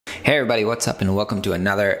Hey everybody, what's up and welcome to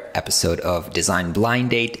another episode of Design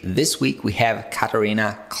Blind Date. This week we have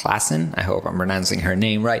Katharina Clasen. I hope I'm pronouncing her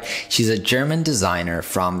name right. She's a German designer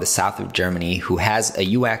from the south of Germany who has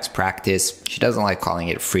a UX practice. She doesn't like calling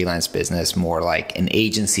it freelance business, more like an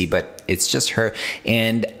agency, but it's just her.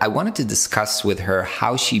 And I wanted to discuss with her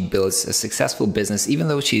how she builds a successful business, even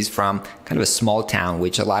though she's from kind of a small town,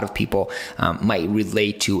 which a lot of people might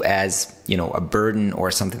relate to as, you know, a burden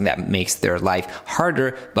or something that makes their life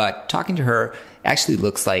harder. But talking to her actually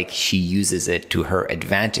looks like she uses it to her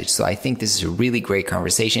advantage. So I think this is a really great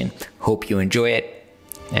conversation. Hope you enjoy it.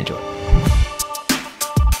 Enjoy.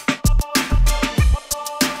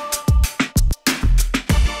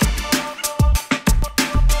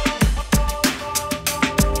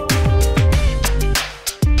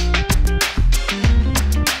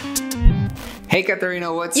 Hey,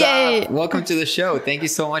 Katharina, what's up? Welcome to the show. Thank you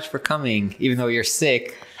so much for coming, even though you're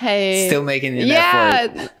sick. Hey. Still making an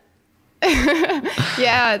effort.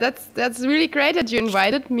 Yeah, that's really great that you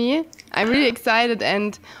invited me. I'm really excited.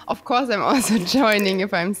 And of course, I'm also joining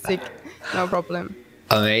if I'm sick. No problem.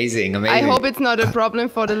 Amazing. I hope it's not a problem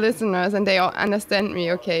for the listeners and they all understand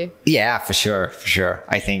me okay. Yeah, for sure.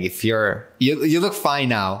 I think if you look fine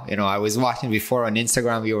now. You know, I was watching before on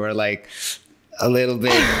Instagram, you were like a little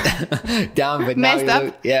bit down, but messed now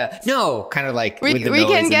up. Yeah, no, kind of like with the we nose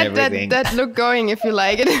can get and everything. that look going if you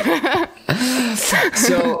like it.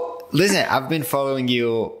 So listen, I've been following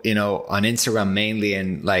you, on Instagram mainly,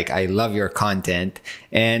 and like I love your content.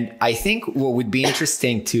 And I think what would be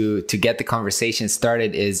interesting to get the conversation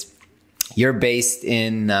started is you're based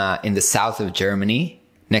in the south of Germany,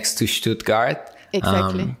 next to Stuttgart.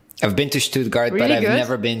 Exactly. I've been to Stuttgart, really but I've good.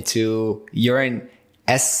 never been to. You're in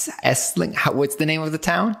Esslingen. What's the name of the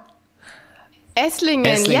town?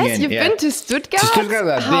 Esslingen. Yes, you've been to Stuttgart? To Stuttgart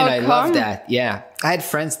I've been. I love that. Yeah. I had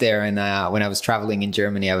friends there, and when I was traveling in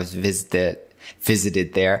Germany, I was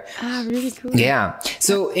visited there. Ah, really cool. Yeah.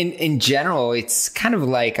 So in general, it's kind of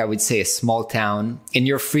like, I would say, a small town, and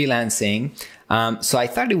you're freelancing. So I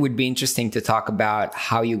thought it would be interesting to talk about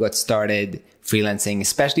how you got started freelancing,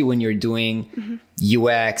 especially when you're doing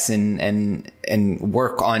UX and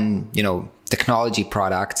work on, technology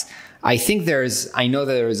products. I know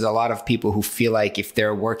there's a lot of people who feel like if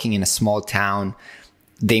they're working in a small town,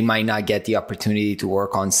 they might not get the opportunity to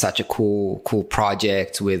work on such a cool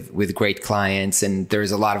project with great clients. And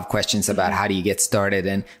there's a lot of questions about how do you get started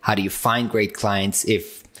and how do you find great clients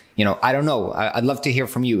if, I don't know. I'd love to hear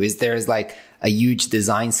from you. Is there like a huge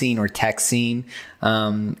design scene or tech scene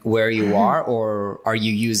where you are, or are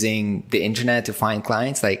you using the internet to find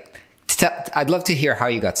clients? I'd love to hear how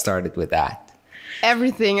you got started with that.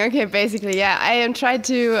 Everything. Okay, basically, yeah. I am trying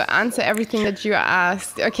to answer everything that you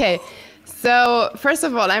asked. Okay, so first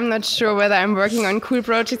of all, I'm not sure whether I'm working on cool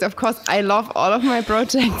projects. Of course, I love all of my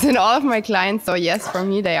projects and all of my clients. So yes, for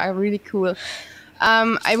me, they are really cool.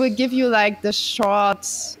 I will give you like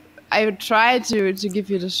I would try to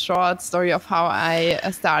give you the short story of how I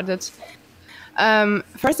started.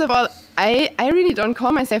 First of all, I really don't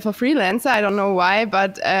call myself a freelancer. I don't know why,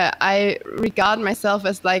 but I regard myself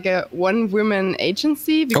as like a one-woman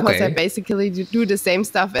agency because I basically do the same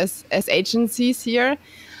stuff as agencies here.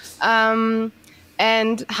 And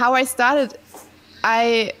how I started,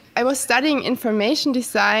 I was studying information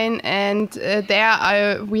design, and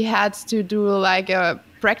we had to do like a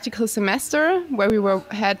practical semester where we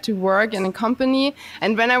had to work in a company.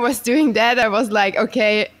 And when I was doing that, I was like,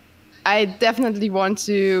 okay, I definitely want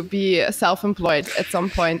to be self-employed at some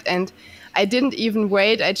point. And I didn't even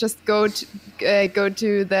wait. I just go to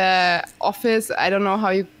the office. I don't know how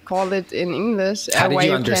you call it in English. How did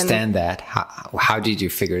you understand that? How did you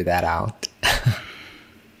figure that out?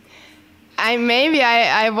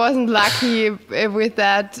 I wasn't lucky with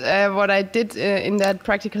that, what I did in that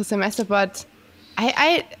practical semester, but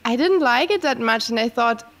I didn't like it that much. And I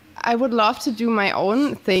thought, I would love to do my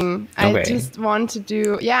own thing. Okay. I just want to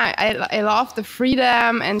do, I love the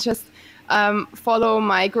freedom and just follow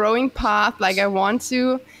my growing path like I want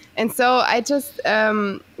to. And so I just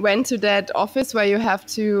went to that office where you have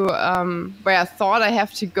to, where I thought I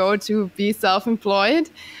have to go to be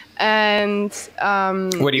self-employed. And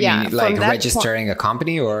what do you mean? Like registering a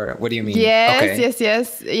company, or what do you mean?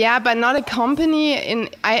 Yes. Yeah, but not a company.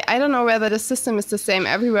 I don't know whether the system is the same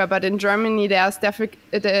everywhere, but in Germany there's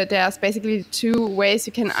basically two ways.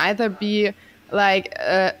 You can either be like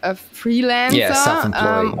a freelancer,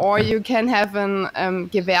 self-employed, or you can have an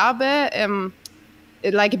Gewerbe,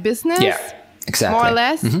 like a business, exactly, more or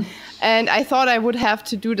less. And I thought I would have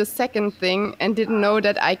to do the second thing and didn't know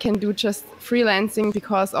that I can do just freelancing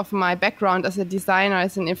because of my background as a designer,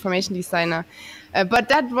 as an information designer. But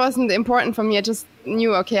that wasn't important for me. I just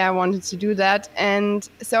knew, okay, I wanted to do that. And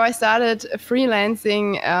so I started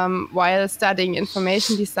freelancing while studying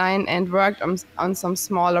information design and worked on some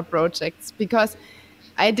smaller projects because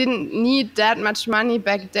I didn't need that much money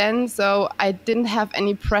back then. So I didn't have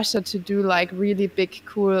any pressure to do like really big,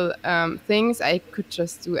 cool things. I could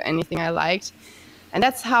just do anything I liked. And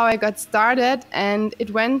that's how I got started. And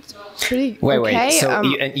it went pretty okay. Wait. So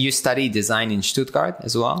you studied design in Stuttgart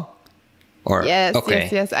as well? Or, yes.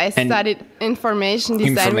 I studied information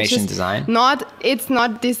design. It's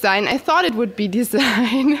not design. I thought it would be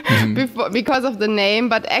design because of the name,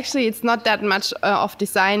 but actually it's not that much of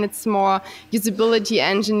design. It's more usability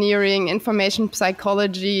engineering, information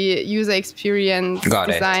psychology, user experience,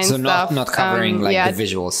 design So stuff. not covering the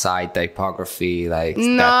visual side, typography, like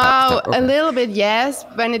no, that type of stuff. Okay. A little bit, yes,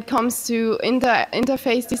 when it comes to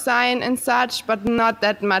interface design and such, but not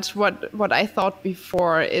that much what I thought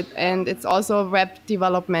before it, and it's also web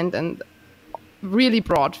development and really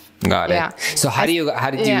broad. Got it. So how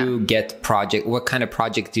did you get project? What kind of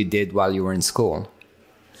project you did while you were in school?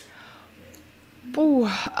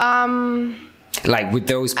 Like with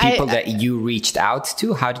those people that you reached out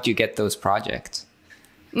to, how did you get those projects?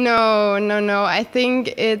 No. I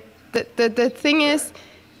think the thing is,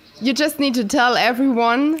 you just need to tell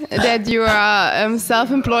everyone that you are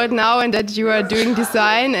self-employed now and that you are doing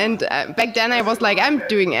design. And back then I was like, I'm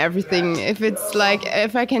doing everything. If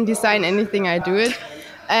I can design anything, I do it.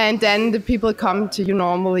 And then the people come to you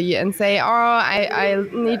normally and say, I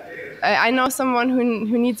know someone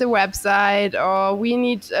who needs a website, or we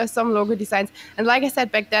need some logo designs. And like I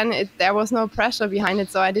said, back then there was no pressure behind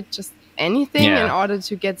it. So I did just anything in order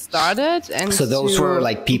to get started. And so those were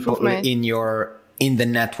like people in the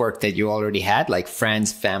network that you already had, like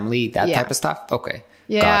friends, family, that type of stuff? Okay.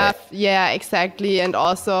 Yeah, exactly. And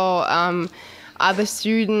also other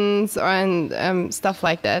students and stuff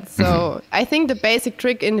like that. So I think the basic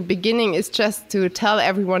trick in the beginning is just to tell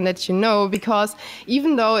everyone that you know, because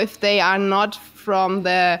even though if they are not from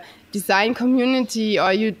the design community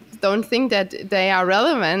or you don't think that they are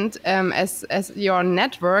relevant as your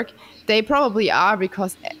network, they probably are,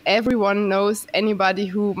 because everyone knows anybody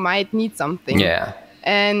who might need something. Yeah.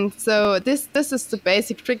 And so this is the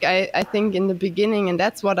basic trick, I think, in the beginning, and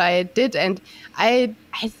that's what I did. And I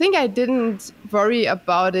think I didn't worry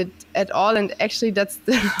about it at all. And actually, that's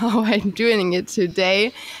how I'm doing it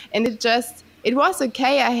today. And it was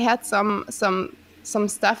okay. I had some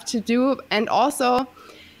stuff to do, and also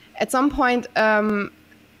at some point,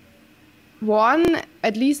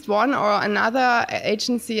 at least one or another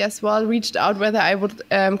agency as well reached out whether I would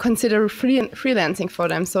consider freelancing for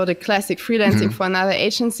them. So the classic freelancing for another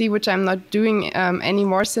agency, which I'm not doing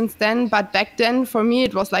anymore since then. But back then, for me,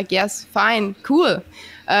 it was like, yes, fine, cool.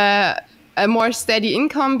 A more steady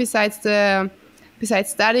income besides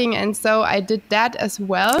studying. And so I did that as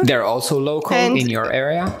well. They're also local in your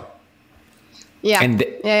area?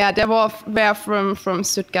 Yeah, they were from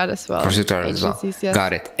Stuttgart as well. From Stuttgart as well. Yes.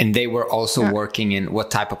 Got it. And they were also working in what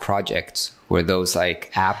type of projects? Were those like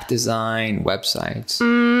app design, websites?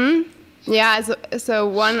 Yeah, so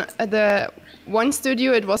one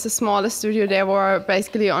studio, it was a smaller studio. They were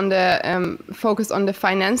basically on the focused on the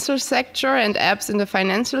financial sector and apps in the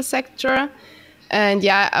financial sector. And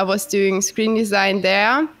I was doing screen design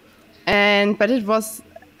there. But it was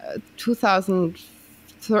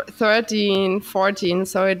 2013, 14,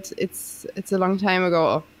 so it's a long time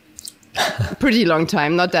ago. Pretty long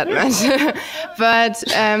time, not that much. But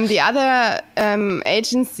the other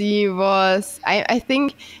agency was, I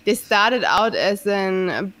think they started out as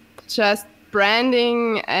an just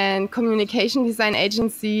branding and communication design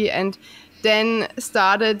agency, and then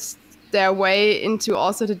started their way into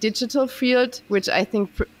also the digital field, which I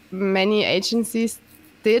think many agencies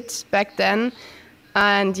did back then.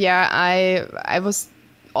 And I was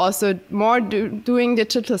also more doing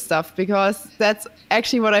digital stuff, because that's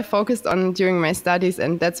actually what I focused on during my studies,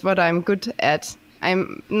 and that's what I'm good at.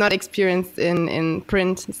 I'm not experienced in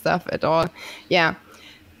print stuff at all. Yeah.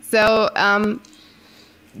 So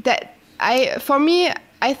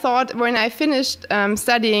I thought when I finished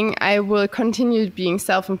studying, I will continue being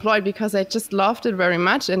self-employed, because I just loved it very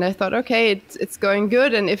much. And I thought, okay, it's going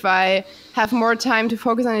good. And if I have more time to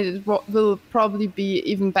focus on it, it will probably be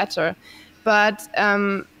even better. But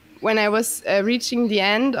when I was reaching the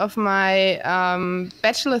end of my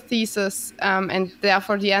bachelor thesis and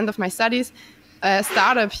therefore the end of my studies, a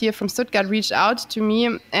startup here from Stuttgart reached out to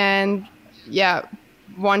me and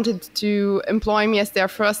wanted to employ me as their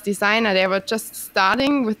first designer. They were just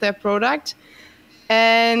starting with their product.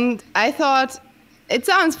 And I thought, it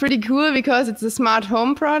sounds pretty cool because it's a smart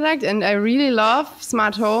home product and I really love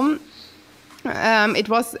smart home. It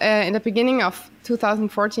was in the beginning of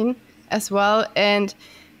 2014 as well. And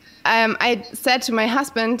I said to my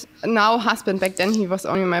husband, now husband, back then he was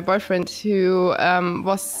only my boyfriend, who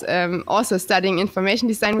was also studying information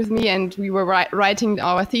design with me, and we were writing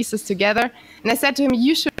our thesis together. And I said to him,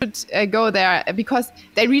 you should go there, because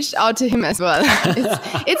they reached out to him as well.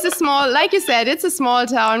 It's a small, like you said, it's a small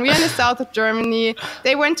town. We're in the south of Germany.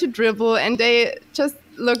 They went to Dribble, and they just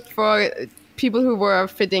looked for people who were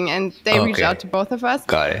fitting, and they reached out to both of us.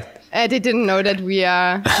 Got it. They didn't know that we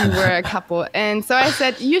were a couple, and so I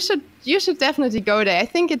said, you should definitely go there. I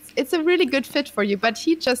think it's a really good fit for you. But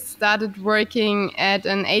he just started working at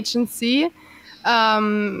an agency,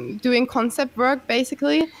 doing concept work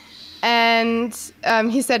basically, and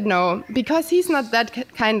he said no, because he's not that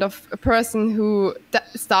kind of a person who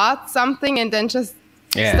starts something and then just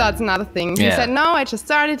starts another thing. He said, no, I just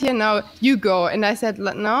started here. No, you go. And I said,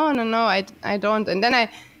 no, I don't. And then I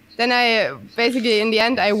basically, in the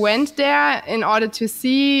end, I went there in order to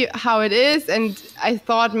see how it is. And I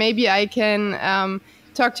thought maybe I can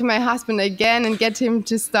talk to my husband again and get him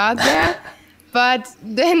to start there. But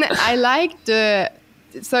then I liked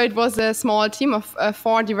so it was a small team of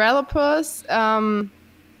 4 developers.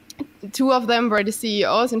 2 of them were the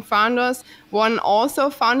CEOs and founders. One also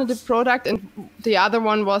founded the product, and the other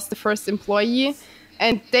one was the first employee.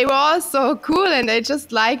 And they were all so cool, and they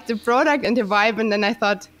just liked the product and the vibe. And then I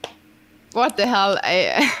thought, what the hell?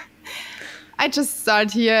 I just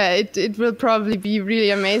start here. It will probably be really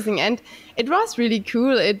amazing. And it was really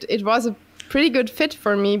cool. It was a pretty good fit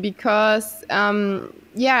for me, because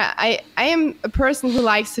I am a person who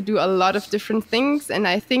likes to do a lot of different things. And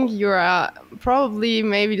I think you are probably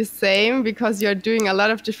maybe the same, because you're doing a lot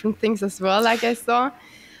of different things as well, like I saw.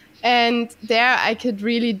 And there I could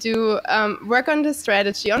really do work on the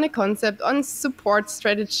strategy, on the concept, on support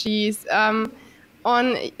strategies,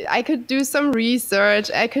 I could do some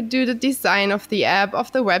research. I could do the design of the app,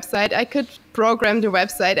 of the website. I could program the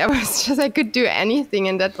website. I could do anything.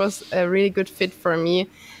 And that was a really good fit for me.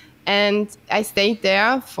 And I stayed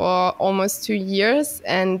there for almost 2 years,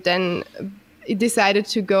 and then decided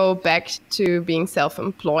to go back to being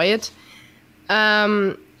self-employed.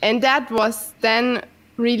 And that was then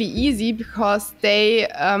really easy, because they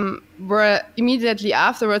were immediately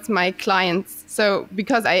afterwards my clients. So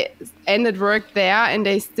because I ended work there, and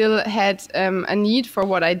they still had a need for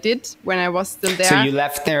what I did when I was still there. So you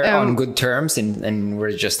left there on good terms, and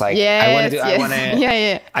were just like,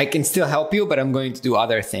 I can still help you, but I'm going to do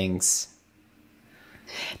other things.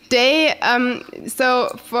 They so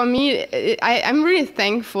for me, I'm really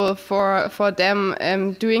thankful for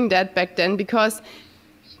them doing that back then, because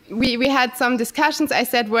we had some discussions. I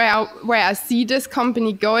said where I see this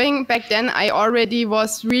company going. Back then, I already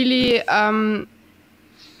was really,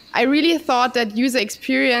 I really thought that user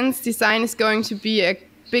experience design is going to be a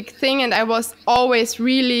big thing. And I was always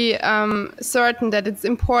really certain that it's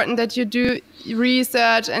important that you do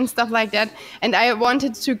research and stuff like that. And I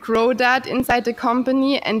wanted to grow that inside the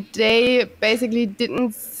company. And they basically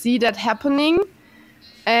didn't see that happening.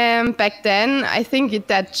 Back then, I think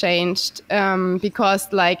that changed because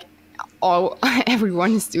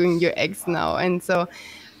everyone is doing UX now, and so.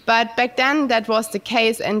 But back then, that was the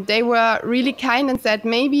case, and they were really kind and said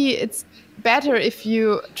maybe it's better if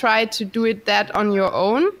you try to do that on your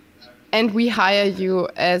own, and we hire you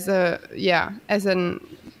as an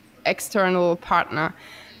external partner,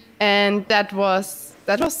 and that was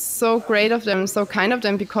so great of them, so kind of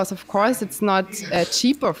them, because of course it's not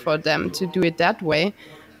cheaper for them to do it that way.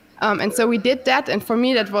 And so we did that. And for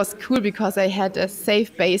me, that was cool, because I had a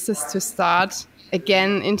safe basis to start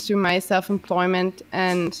again into my self-employment.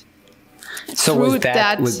 And so was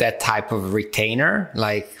that type of retainer,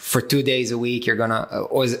 like for 2 days a week you're gonna,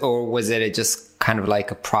 or was it just kind of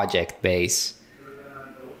like a project base?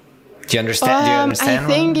 Do you understand? I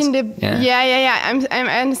think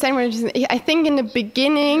I understand what you're saying. I think in the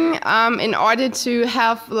beginning, in order to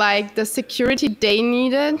have like the security they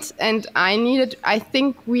needed and I needed, I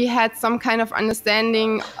think we had some kind of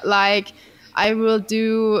understanding, like I will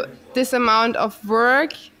do this amount of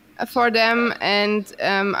work for them, and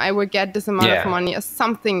I will get this amount of money or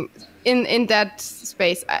something in that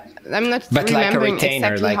space. I'm not remembering like a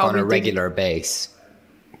retainer, exactly like how on a regular base.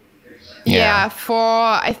 Yeah,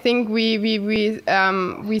 I think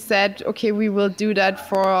we said, okay, we will do that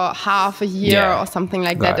for half a year or something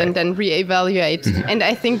like that, and then reevaluate. And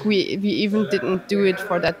I think we even didn't do it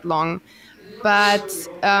for that long. But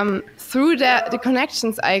through the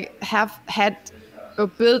connections I have had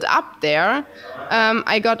built up there,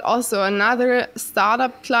 I got also another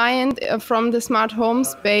startup client from the smart home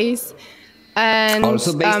space. And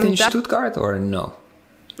also based in Stuttgart, or no?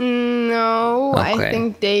 No, I Okay.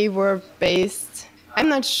 think they were based. I'm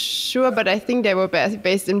not sure, but I think they were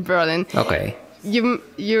based in Berlin. Okay.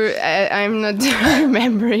 I'm not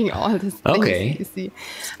remembering all the things Okay. you see,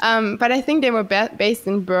 but I think they were based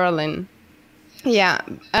in Berlin. Yeah,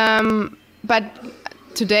 but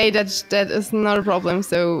today that is not a problem.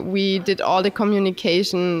 So we did all the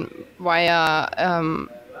communication via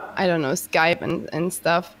I don't know, Skype and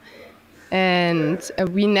stuff, and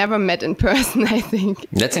we never met in person. I think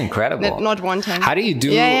That's incredible. not one time. How do you do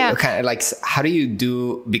Yeah. kind of like how do you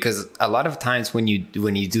do, because a lot of times when you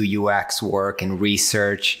do UX work and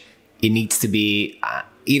research, it needs to be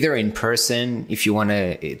either in person if you want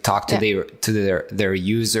to talk to their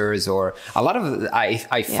users, or a lot of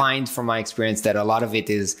I find from my experience that a lot of it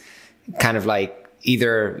is kind of like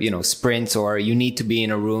either, you know, sprints, or you need to be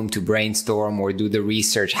in a room to brainstorm or do the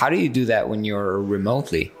research. How do you do that when you're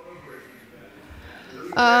remotely?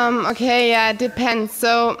 Okay, yeah, it depends.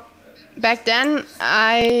 So back then,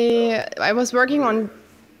 I was working on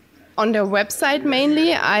their website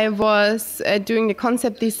mainly. I was doing the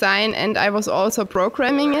concept design, and I was also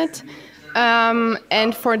programming it.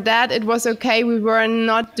 And for that, it was okay. We were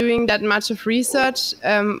not doing that much of research.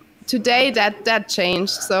 Today, that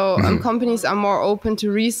changed. So companies are more open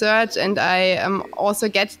to research, and I also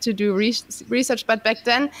get to do research. But back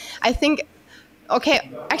then, I think,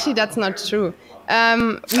 okay, actually, that's not true.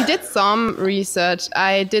 We did some research.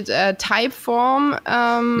 I did a Typeform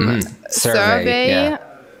survey.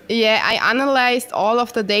 Yeah, I analyzed all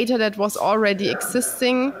of the data that was already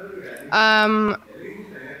existing, and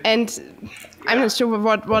I'm not sure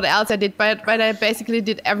what else I did, but I basically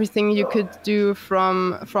did everything you could do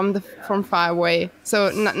from far away.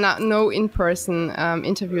 So no in-person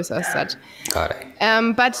interviews as such. Got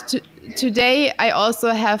it. But today I also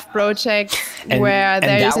have projects where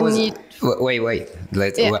there is a need. Wait.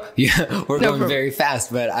 We're going very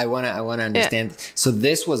fast, but I wanna understand. Yeah. So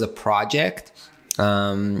this was a project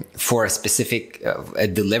for a specific a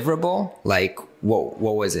deliverable. Like what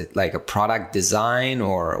was it? Like a product design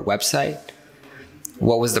or a website?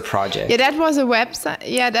 What was the project? Yeah, that was a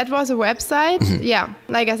website. Mm-hmm. Yeah,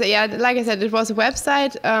 like I said, it was a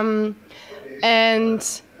website.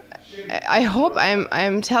 And I hope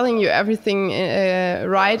I'm telling you everything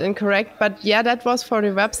right and correct. But yeah, that was for the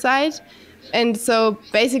website. And so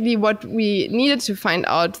basically what we needed to find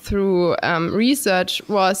out through research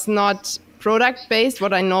was not product-based,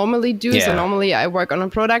 what I normally do. Yeah. So normally I work on a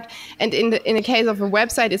product. And in the case of a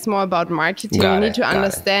website, it's more about marketing. You need to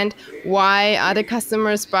understand why are the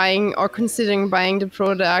customers buying or considering buying the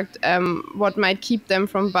product, what might keep them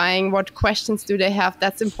from buying, what questions do they have.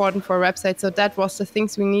 That's important for a website. So that was the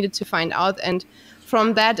things we needed to find out. And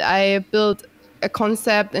from that, I built a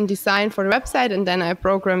concept and design for the website, and then I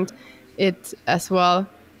programmed it as well.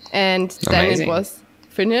 And then Amazing. It was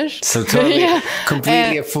finished. So totally,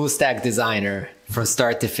 completely a full stack designer from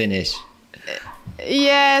start to finish.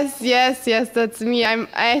 Yes, that's me.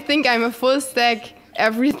 I think I'm a full stack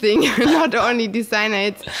everything, not only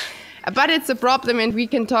designer. But it's a problem, and we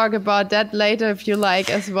can talk about that later if you like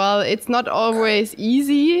as well. It's not always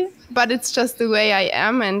easy, but it's just the way I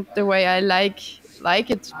am and the way I like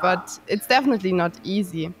it. But it's definitely not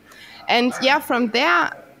easy. And yeah, from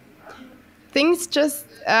there, things just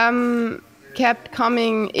kept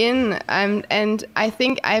coming in, and I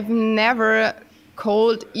think I've never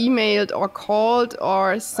cold emailed or called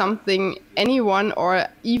or something anyone, or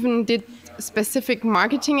even did specific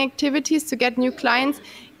marketing activities to get new clients.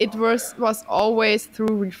 It was always through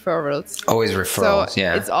referrals. Always referrals, so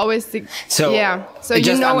yeah. It's always So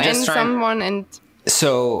someone, and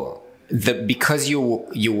so because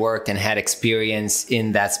you worked and had experience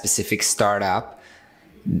in that specific startup.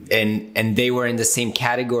 And they were in the same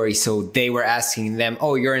category, so they were asking them,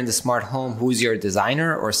 "Oh, you're in the smart home. Who's your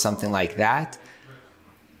designer?" or something like that.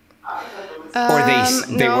 Or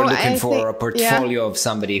they were looking for a portfolio of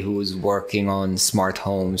somebody who's working on smart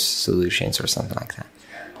homes solutions or something like that.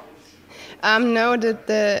 No,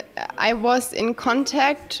 I was in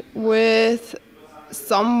contact with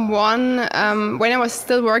someone when I was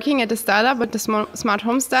still working at the startup, at the smart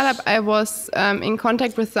home startup. I was in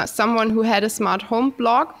contact with someone who had a smart home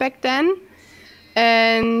blog back then,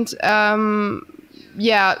 and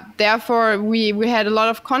therefore we had a lot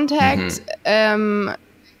of contact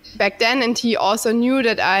back then. And he also knew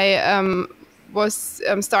that I was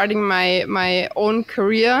starting my own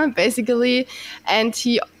career basically, and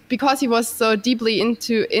because he was so deeply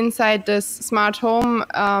inside this smart home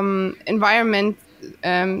environment.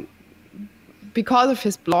 Because of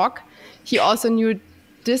his blog, he also knew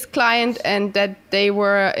this client and that they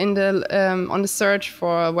were in the on the search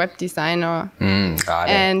for a web designer. Got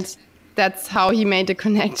it. And that's how he made the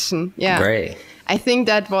connection. Yeah. Great. I think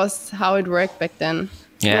that was how it worked back then.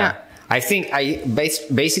 Yeah. I think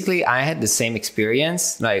basically I had the same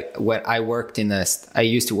experience. Like when I worked I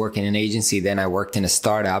used to work in an agency, then I worked in a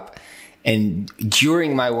startup. And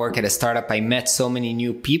during my work at a startup, I met so many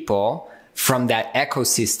new people from that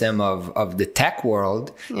ecosystem of the tech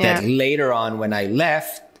world that later on when I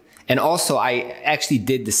left, and also I actually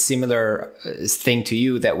did the similar thing to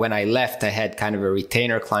you, that when I left, I had kind of a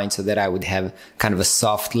retainer client so that I would have kind of a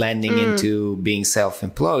soft landing into being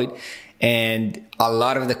self-employed. And a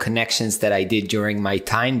lot of the connections that I did during my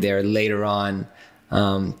time there later on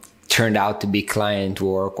turned out to be client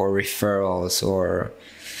work or referrals or,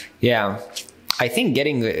 I think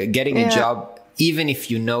getting a job, even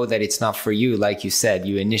if you know that it's not for you, like you said,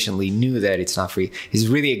 you initially knew that it's not for you, is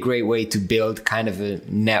really a great way to build kind of a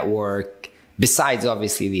network besides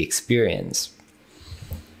obviously the experience.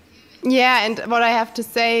 Yeah, and what I have to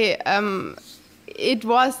say, it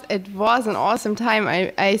was an awesome time.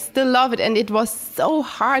 I still love it, and it was so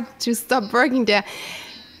hard to stop working there.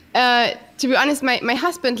 To be honest, my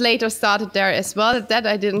husband later started there as well. That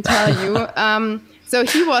I didn't tell you. So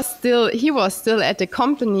he was still at the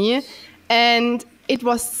company, and it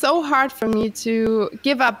was so hard for me to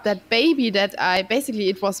give up that baby that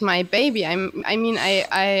it was my baby.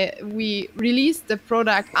 We released the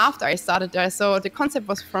product after I started there. So the concept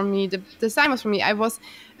was for me, the design was for me. I was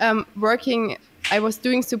I was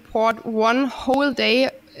doing support one whole day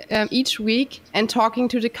each week and talking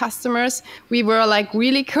to the customers. We were like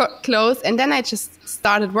really close, and then I just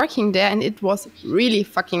started working there, and it was really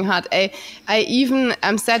fucking hard. I even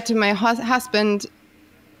said to my husband,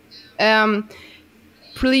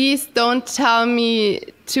 please don't tell me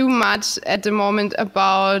too much at the moment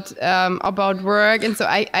about work, and so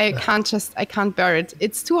I can't bear it.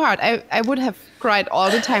 It's too hard. I would have cried all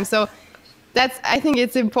the time. So I think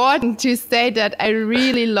it's important to say that I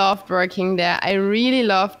really loved working there. I really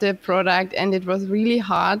loved the product, and it was really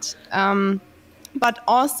hard. But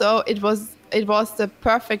also it was the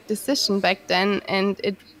perfect decision back then, and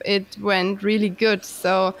it went really good.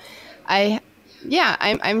 So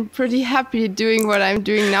I'm pretty happy doing what I'm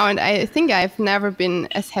doing now, and I think I've never been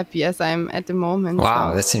as happy as I'm at the moment. Wow,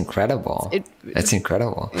 so that's incredible. That's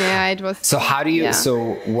incredible. Yeah, it was. So how do you? Yeah.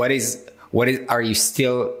 So what is? Are you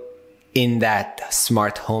still in that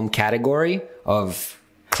smart home category of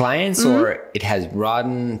clients, or it has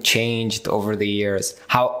broadened, changed over the years?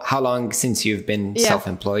 How long since you've been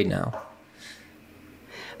self-employed now?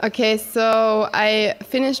 Okay, so I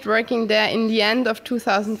finished working there in the end of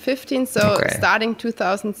 2015. So starting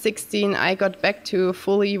 2016, I got back to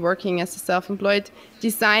fully working as a self-employed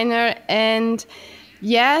designer. And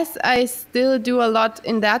yes, I still do a lot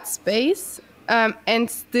in that space. And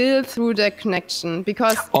still through the connection,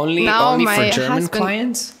 because only my for German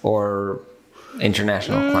clients or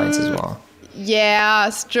international clients as well?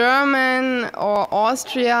 Yes, German or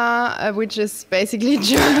Austria, which is basically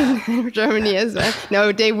Germany as well.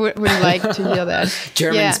 No, they wouldn't like to hear that.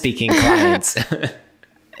 German-speaking clients. But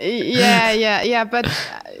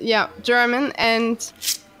German,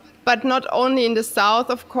 but not only in the south,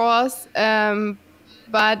 of course.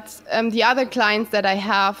 But the other clients that I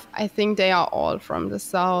have, I think they are all from the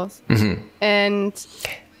south. Mm-hmm. And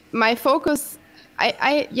my focus,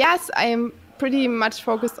 I am pretty much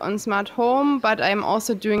focused on smart home, but I'm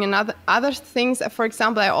also doing other things. For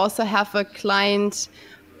example, I also have a client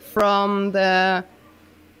from the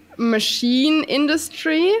machine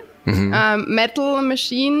industry, metal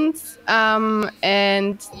machines,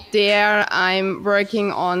 and there I'm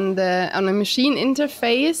working on a machine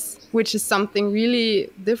interface, which is something really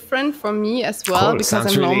different for me as well. Cool. Because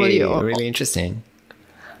Sounds I'm normally really interesting.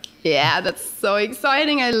 Yeah, that's so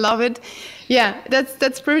exciting. I love it. Yeah,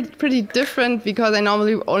 that's pretty different, because I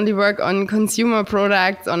normally only work on consumer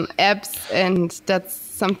products, on apps, and that's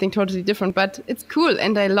something totally different. But it's cool,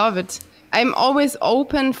 and I love it. I'm always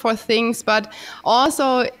open for things, but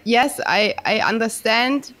also, yes, I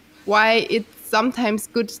understand why it's sometimes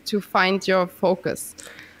good to find your focus.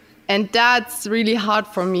 And that's really hard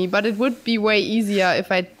for me, but it would be way easier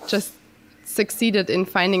if I just succeeded in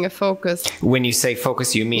finding a focus. When you say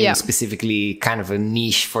focus, you mean specifically kind of a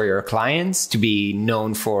niche for your clients, to be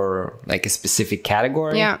known for like a specific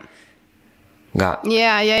category? Yeah.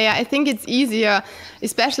 Yeah. I think it's easier,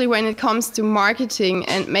 especially when it comes to marketing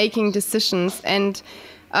and making decisions. And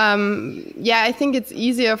I think it's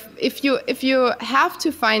easier if you have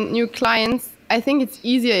to find new clients. I think it's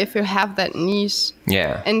easier if you have that niche.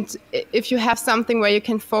 Yeah. And if you have something where you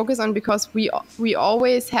can focus on, because we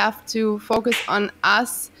always have to focus on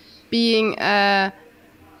us being a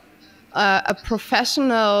a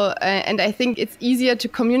professional, and I think it's easier to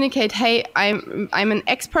communicate, hey, I'm an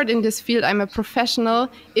expert in this field, I'm a professional,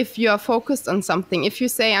 if you are focused on something. If you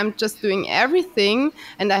say I'm just doing everything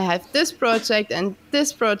and I have this project and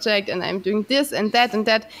I'm doing this and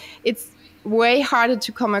that, it's way harder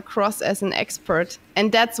to come across as an expert.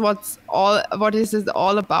 And that's what is it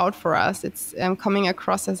all about for us. It's coming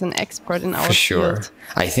across as an expert in our For sure. field.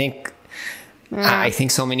 I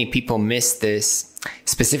think so many people miss this.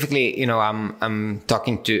 Specifically, you know, I'm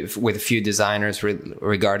talking with a few designers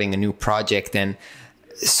regarding a new project, and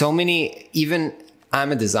so many, even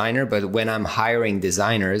I'm a designer, but when I'm hiring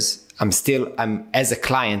designers, I'm as a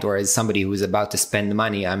client or as somebody who's about to spend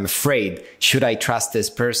money, I'm afraid, should I trust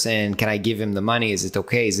this person? Can I give him the money? Is it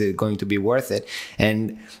okay? Is it going to be worth it?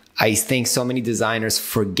 And I think so many designers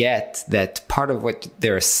forget that part of what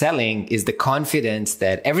they're selling is the confidence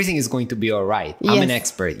that everything is going to be all right. Yes. I'm an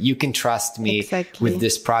expert. You can trust me with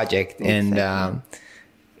this project. Exactly. And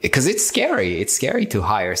because it's scary. It's scary to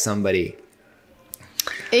hire somebody.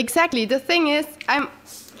 Exactly. The thing is,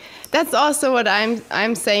 that's also what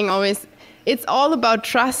I'm saying always. It's all about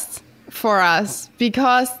trust for us,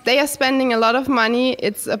 because they are spending a lot of money.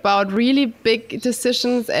 It's about really big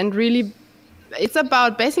decisions and it's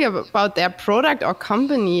about basically about their product or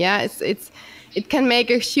company. Yeah, it can make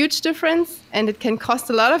a huge difference and it can cost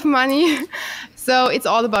a lot of money. So it's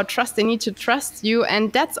all about trust. They need to trust you,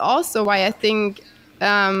 and that's also why I think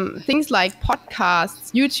things like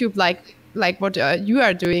podcasts, YouTube, like what you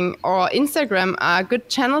are doing, or Instagram are good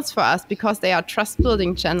channels for us, because they are trust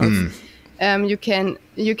building channels. You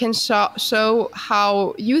can show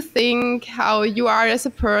how you think, how you are as a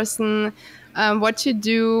person. What you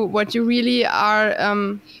do, what you really are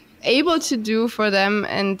able to do for them.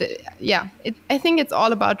 And I think it's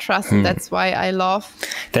all about trust. And that's why I love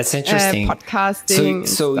that's interesting. Podcasting,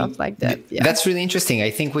 so stuff like that. Yeah. That's really interesting.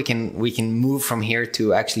 I think we can move from here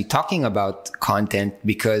to actually talking about content,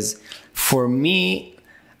 because for me,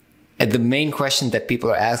 the main question that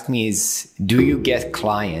people ask me is, do you get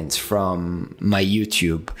clients from my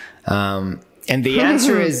YouTube? And the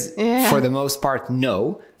answer is, for the most part,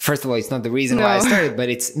 no. First of all, it's not the reason why I started, but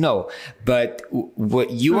it's no. But what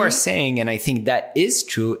you are saying, and I think that is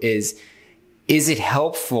true, is it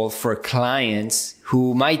helpful for clients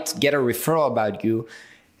who might get a referral about you,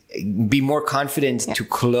 be more confident to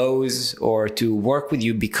close or to work with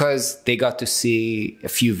you because they got to see a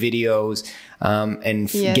few videos and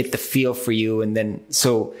get the feel for you? And then,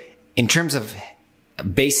 so in terms of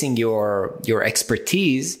basing your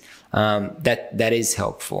expertise, that is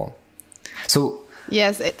helpful. So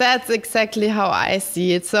yes, that's exactly how I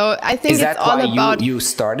see it. So I think it's all about. Is that why you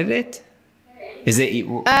started it? Is it?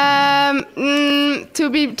 To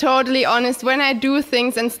be totally honest, when I do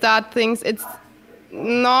things and start things, it's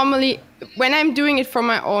normally, when I'm doing it for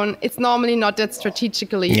my own, it's normally not that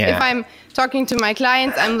strategically. Yeah. If I'm talking to my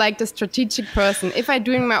clients, I'm like the strategic person. If I'm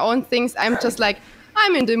doing my own things, I'm just like,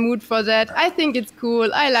 I'm in the mood for that. I think it's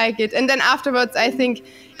cool. I like it. And then afterwards, I think,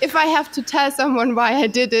 if I have to tell someone why I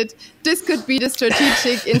did it, this could be the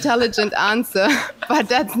strategic, intelligent answer. But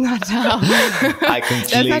that's not how.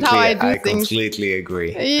 That's not how I do things. Completely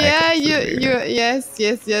agree. Yeah, yes.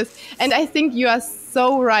 And I think you are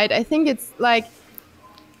so right. I think it's like,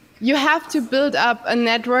 you have to build up a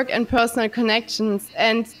network and personal connections,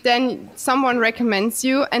 and then someone recommends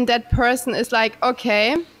you, and that person is like,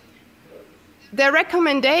 okay. Their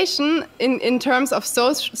recommendation in terms of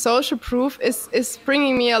social proof is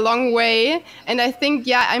bringing me a long way. And I think,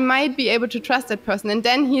 I might be able to trust that person. And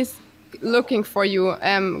then he's looking for you,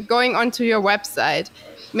 going onto your website,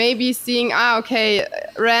 maybe seeing, okay,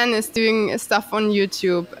 Ran is doing stuff on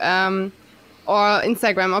YouTube or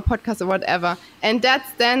Instagram or podcast or whatever. And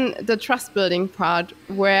that's then the trust building part,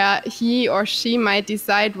 where he or she might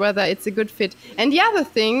decide whether it's a good fit. And the other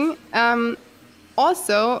thing,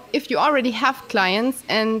 also, if you already have clients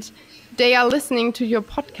and they are listening to your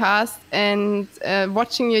podcast and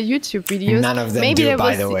watching your YouTube videos, none of them do,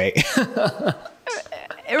 by the way.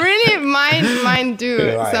 Really, mine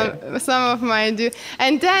do. Right. Some of mine do,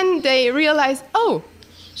 and then they realize, oh,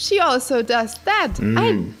 she also does that.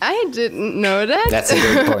 I didn't know that. That's a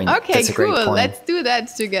great point. Okay, cool. Let's do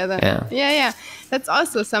that together. Yeah. That's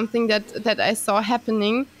also something that I saw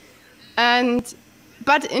happening,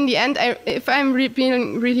 But in the end, if I'm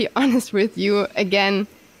being really honest with you, again,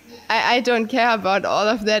 I don't care about all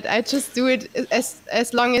of that. I just do it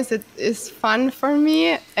as long as it is fun for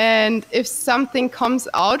me. And if something comes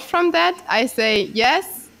out from that, I say,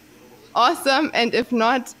 yes, awesome. And if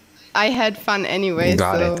not, I had fun anyway.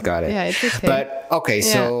 Got it. Yeah, it's okay. But okay,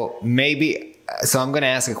 so maybe so I'm going to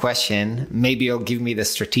ask a question. Maybe you'll give me the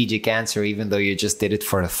strategic answer, even though you just did it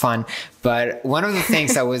for the fun. But one of the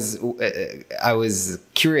things I was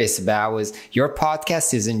curious about was your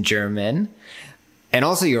podcast is in German. And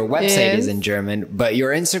also your website is in German, but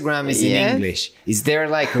your Instagram is in English. Is there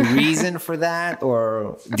like a reason for that?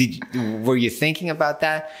 Or were you thinking about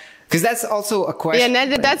that? Because that's also a question.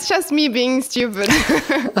 Yeah, that's just me being stupid.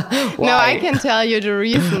 No, I can tell you the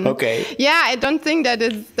reason. Okay. Yeah, I don't think that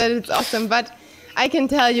it's awesome, but I can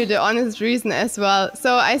tell you the honest reason as well.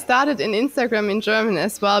 So I started in Instagram in German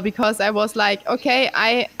as well because I was like, okay,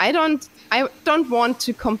 I don't want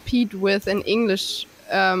to compete with an English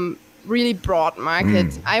really broad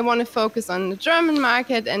market. I want to focus on the German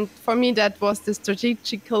market, and for me that was the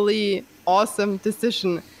strategically awesome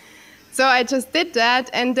decision. So I just did that,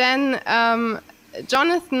 and then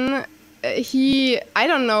Jonathan, I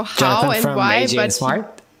don't know how Jonathan and why, AJ but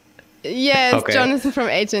Smart? Yes, okay. Jonathan from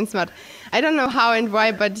AJ Smart. I don't know how and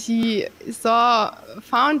why, but he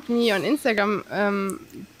found me on Instagram,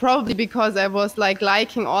 probably because I was like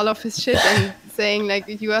liking all of his shit and saying like,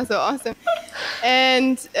 you are so awesome.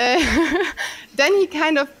 And then he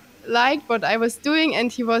kind of liked what I was doing,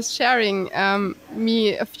 and he was sharing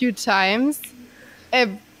me a few times.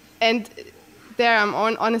 And there I'm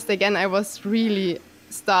honest again, I was really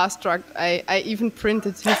starstruck. I even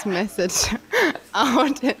printed his message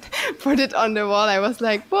out and put it on the wall. I was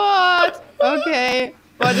like, what? Okay,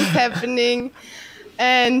 what is happening?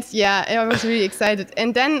 And yeah, I was really excited.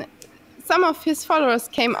 And then some of his followers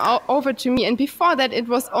came over to me, and before that it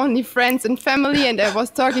was only friends and family, and I was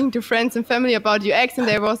talking to friends and family about UX, and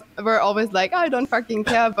they were always like, I don't fucking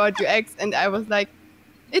care about UX. And I was like,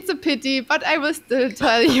 it's a pity, but I will still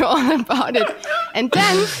tell you all about it. And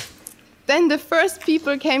then the first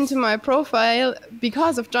people came to my profile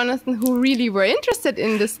because of Jonathan, who really were interested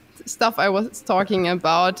in this stuff I was talking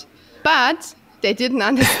about, but they didn't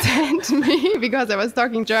understand me because I was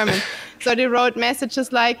talking German. So they wrote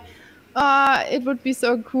messages like, it would be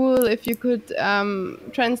so cool if you could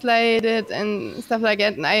translate it and stuff like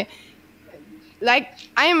that. And I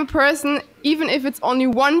am a person, even if it's only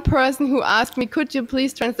one person who asked me, could you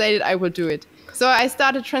please translate it, I will do it. So I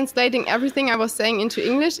started translating everything I was saying into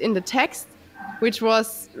English in the text, which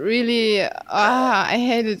was really, I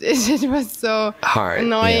hated it. It was so hard,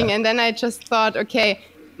 annoying. Yeah. And then I just thought, okay,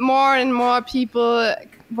 more and more people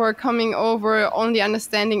were coming over only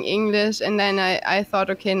understanding English. And then I thought,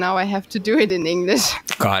 okay, now I have to do it in English.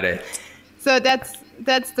 Got it. So that's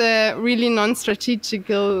the really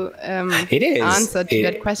non-strategical answer to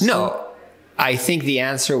that question. No, I think the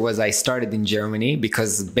answer was I started in Germany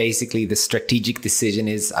because basically the strategic decision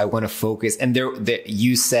is I want to focus. And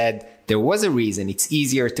you said there was a reason. It's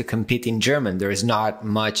easier to compete in German. There is not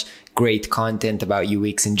much great content about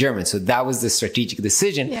UX in German. So that was the strategic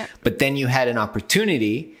decision. Yeah. But then you had an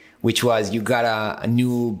opportunity, which was you got a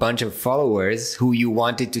new bunch of followers who you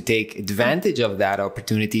wanted to take advantage of that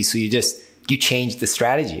opportunity. So you changed the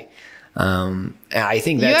strategy. I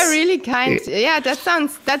think that's... You're really kind. Yeah, that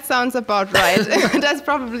sounds about right. That's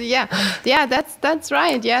probably, yeah, that's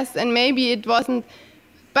right. Yes. And maybe it wasn't,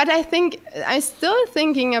 but I think I'm still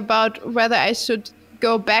thinking about whether I should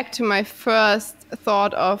go back to my first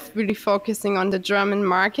thought of really focusing on the German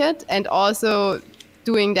market and also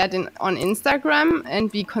doing that on Instagram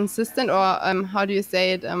and be consistent, or how do you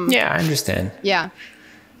say it? Yeah, I understand. Yeah,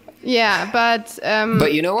 but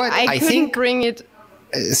you know what? I couldn't bring it.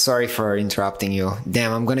 Sorry for interrupting you.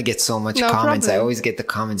 Damn, I'm gonna get so much comments. Problem. I always get the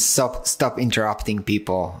comments. Stop interrupting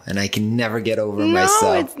people, and I can never get over myself.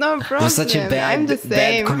 No, it's no problem. I'm such a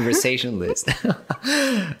bad conversationalist.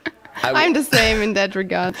 I'm the same in that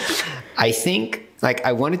regard. I think,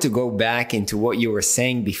 I wanted to go back into what you were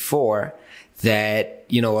saying before, that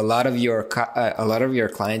a lot of your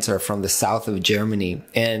clients are from the south of Germany,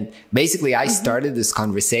 and basically I started this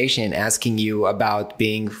conversation asking you about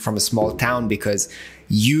being from a small town, because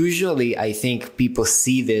usually I think people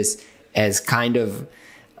see this as kind of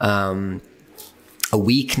a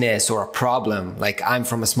weakness or a problem. Like, I'm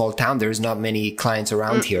from a small town, there's not many clients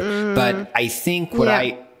around here. But I think what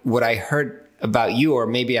I heard about you, or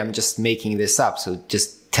maybe I'm just making this up, so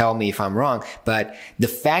just tell me if I'm wrong, but the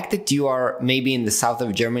fact that you are maybe in the south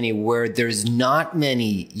of Germany where there's not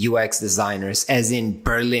many UX designers, as in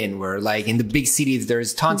Berlin, where in the big cities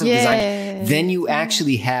there's tons of designers, then you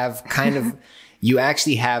actually have an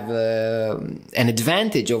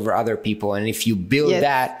advantage over other people. And if you build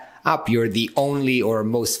that up, you're the only or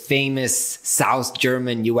most famous South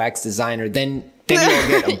German UX designer, then you'll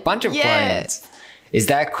get a bunch of clients. Is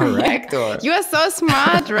that correct? Or you are so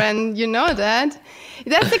smart, Ren. You know that.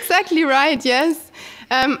 That's exactly right. Yes.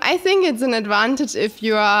 I think it's an advantage if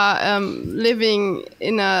you are living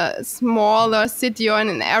in a smaller city or in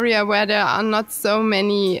an area where there are not so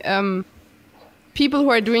many people who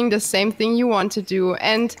are doing the same thing you want to do.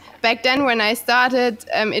 And back then when I started,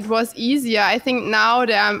 it was easier. I think now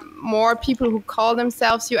there are more people who call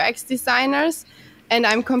themselves UX designers, and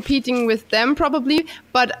I'm competing with them probably,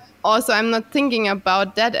 but also I'm not thinking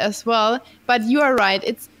about that as well. But you are right,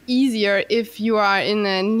 it's easier if you are in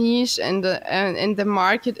a niche and the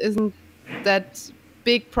market isn't that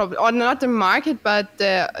big, or not the market, but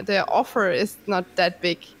the offer is not that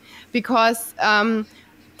big. Because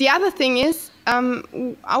the other thing is,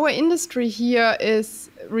 our industry here is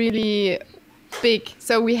really big.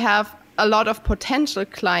 So we have a lot of potential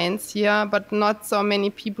clients here, but not so many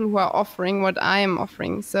people who are offering what I am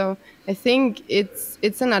offering. So I think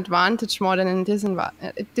it's an advantage more than a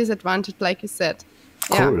disadvantage, like you said.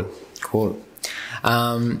 Cool, cool.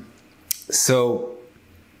 So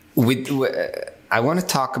I want to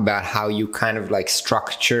talk about how you kind of like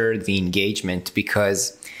structure the engagement,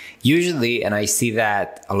 because usually, and I see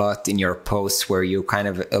that a lot in your posts where you kind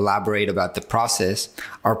of elaborate about the process.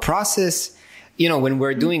 Our process, when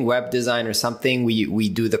we're doing web design or something, we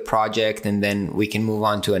do the project and then we can move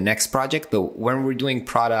on to a next project. But when we're doing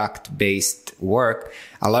product-based work,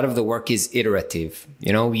 a lot of the work is iterative.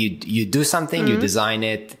 You do something, you design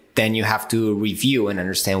it, then you have to review and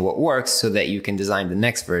understand what works so that you can design the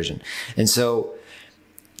next version. And so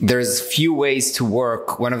there's few ways to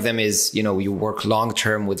work. One of them is, you work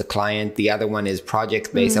long-term with the client. The other one is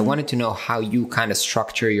project-based. I wanted to know how you kind of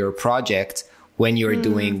structure your project when you're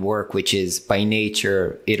doing work, which is by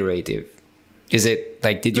nature iterative. Is it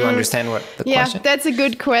like, did you understand what the question? Yeah, that's a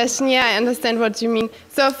good question. Yeah, I understand what you mean.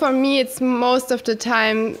 So for me, it's most of the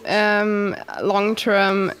time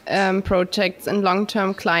long-term projects and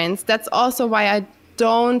long-term clients. That's also why I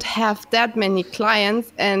don't have that many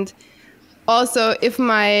clients. And also, if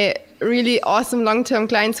my really awesome long-term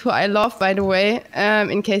clients, who I love, by the way,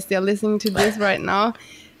 in case they're listening to this right now,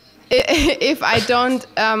 if I don't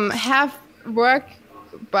have work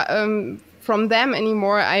from them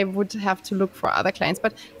anymore, I would have to look for other clients.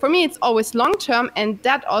 But for me, it's always long-term, and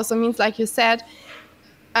that also means, like you said,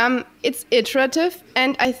 it's iterative.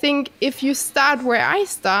 And I think if you start where I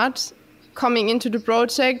start, coming into the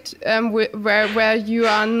project, where you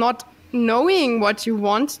are not knowing what you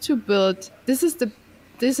want to build, this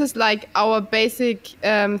is like our basic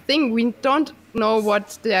thing. We don't know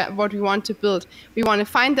what we want to build. We want to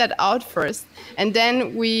find that out first, and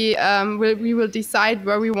then we will decide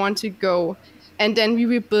where we want to go, and then we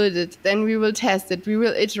will build it. Then we will test it. We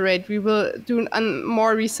will iterate. We will do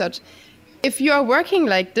more research. If you are working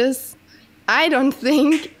like this, I don't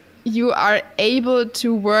think you are able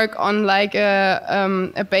to work on like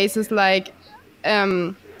a basis like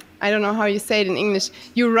I don't know how you say it in English.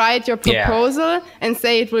 You write your proposal and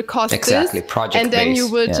say it will cost this, project and then you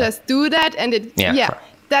will based. just do that. And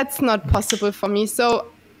that's not possible for me. So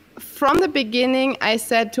from the beginning, I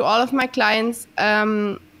said to all of my clients,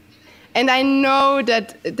 and I know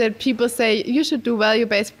that people say you should do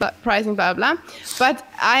value-based pricing, blah blah. But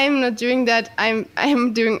I'm not doing that.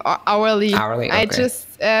 I'm doing hourly. Hourly. Okay. I just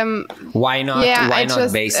why not? Why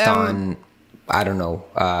not based on I don't know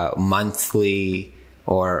monthly?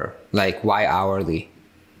 Or like, why hourly?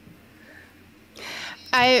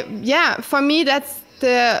 For me, that's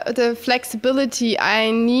the flexibility I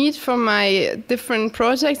need for my different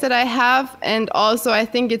projects that I have. And also I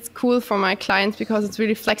think it's cool for my clients because it's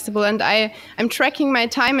really flexible, and I'm tracking my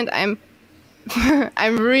time, and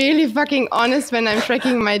I'm really fucking honest when I'm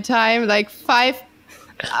tracking my time, like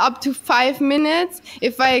up to 5 minutes.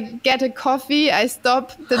 If I get a coffee, I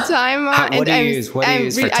stop the timer. What do you use for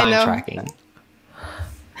time tracking?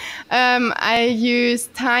 I use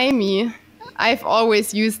Timey. I've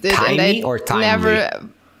always used it. Timey or Timely?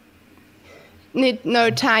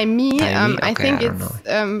 Timey. Okay, I think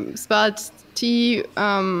it's spelled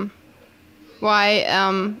Tyme.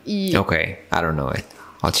 Okay, I don't know it.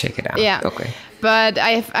 I'll check it out. Yeah. Okay. But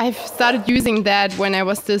I've started using that when I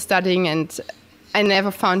was still studying, and I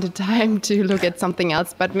never found the time to look at something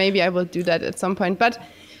else. But maybe I will do that at some point. But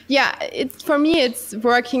yeah, for me, it's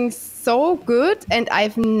working so good, and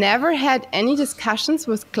I've never had any discussions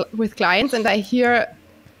with clients. And I hear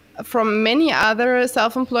from many other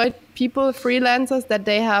self-employed people, freelancers, that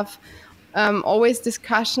they have always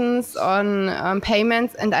discussions on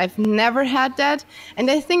payments, and I've never had that. And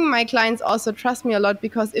I think my clients also trust me a lot,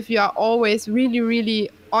 because if you are always really, really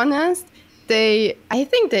honest, I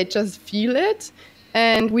think they just feel it.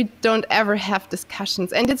 and we don't ever have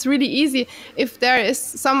discussions. And it's really easy. If there is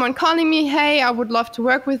someone calling me, hey, I would love to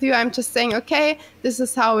work with you, I'm just saying, okay, this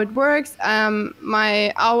is how it works.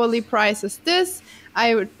 My hourly price is this.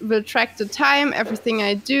 I will track the time, everything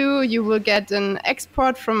I do. You will get an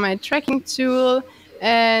export from my tracking tool.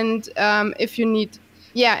 And if you need,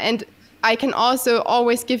 and I can also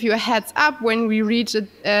always give you a heads up when we reach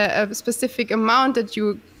a specific amount that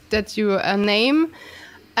you name.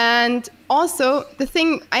 And also the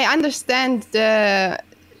thing, I understand the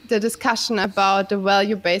discussion about the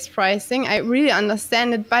value-based pricing. I really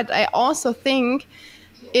understand it, but I also think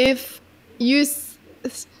if you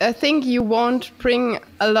think you won't bring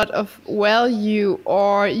a lot of value,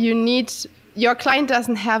 or your client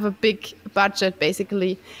doesn't have a big budget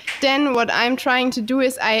basically, then what I'm trying to do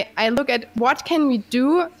is I look at what can we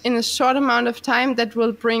do in a short amount of time that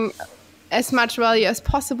will bring as much value as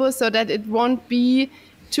possible so that it won't be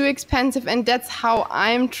too expensive. And that's how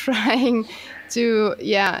I'm trying to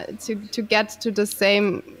get to the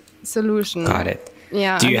same solution. Got it.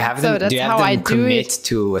 Yeah. Do you have them, that's how I do commit it.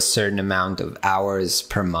 to a certain amount of hours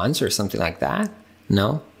per month or something like that?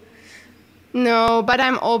 No? No, but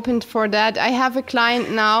I'm open for that. I have a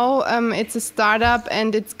client now. It's a startup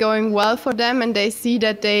and it's going well for them, and they see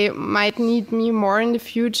that they might need me more in the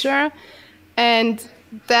future. And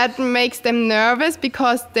that makes them nervous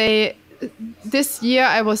because this year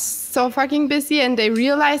I was so fucking busy, and they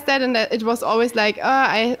realized that, and that it was always like,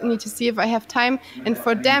 I need to see if I have time. And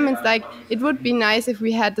for them, it's like, it would be nice if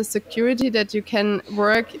we had the security that you can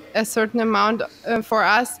work a certain amount for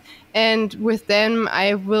us. And with them,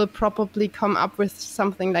 I will probably come up with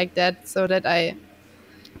something like that, so that I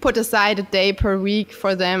put aside a day per week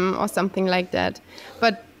for them or something like that.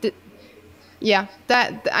 But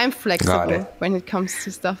that I'm flexible when it comes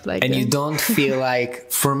to stuff like that. And you don't feel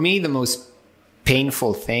like, for me, the most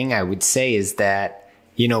painful thing I would say is that,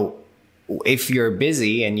 if you're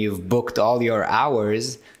busy and you've booked all your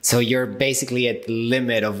hours, so you're basically at the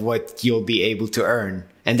limit of what you'll be able to earn.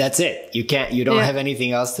 And that's it. You don't have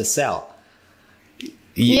anything else to sell.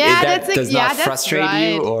 That does not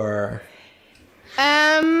frustrate you, or?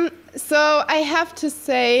 So I have to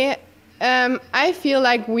say, I feel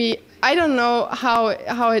like I don't know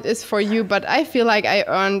how it is for you, but I feel like I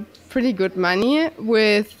earn pretty good money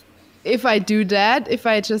if I do that, if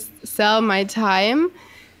I just sell my time.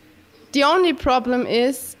 The only problem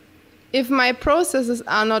is if my processes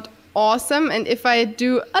are not awesome, and if I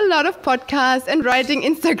do a lot of podcasts and writing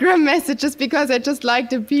Instagram messages because I just like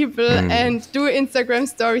the people and do Instagram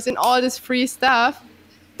stories and all this free stuff,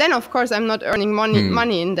 then of course I'm not earning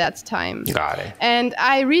money in that time. Got it. And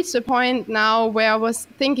I reached a point now where I was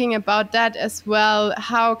thinking about that as well.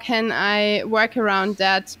 How can I work around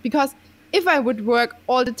that? Because if I would work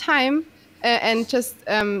all the time and just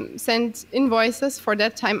send invoices for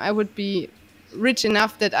that time, I would be rich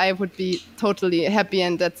enough that I would be totally happy,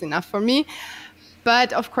 and that's enough for me.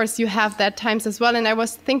 But of course you have that times as well. And I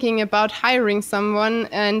was thinking about hiring someone,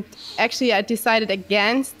 and actually I decided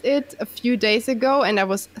against it a few days ago, and I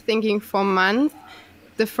was thinking for months,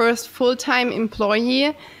 the first full-time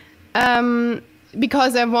employee,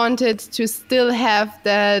 because I wanted to still have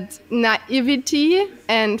that naivety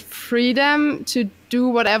and freedom to do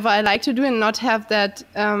whatever I like to do, and not have that,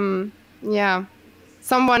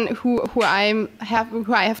 someone who I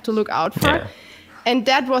have to look out for. Yeah. And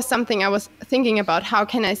that was something I was thinking about. How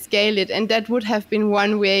can I scale it? And that would have been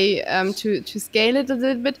one way to scale it a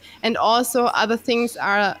little bit. And also other things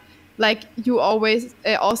are like, you always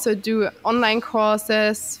also do online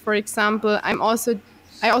courses, for example. I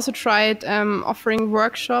also tried offering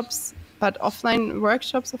workshops, but offline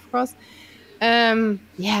workshops, of course. And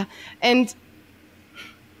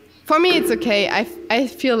for me, it's okay. I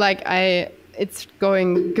feel like it's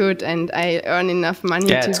going good, and I earn enough money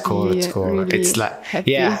to it's cool. be It's cool. really It's like,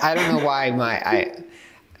 happy. I don't know why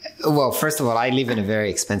well, first of all, I live in a very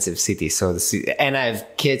expensive city, and I have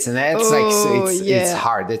kids, and that's it's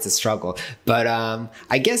hard. It's a struggle. But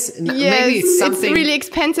I guess maybe it's something. It's really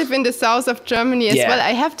expensive in the south of Germany as well.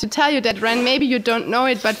 I have to tell you that, Ran, maybe you don't know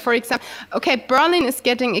it, but for example, Berlin is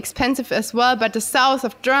getting expensive as well, but the south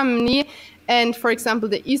of Germany and, for example,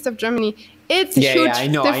 the east of Germany, it's a huge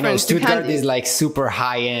difference. I know. Stuttgart is like super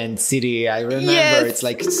high-end city. I remember it's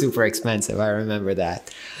like super expensive. I remember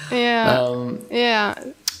that. Yeah,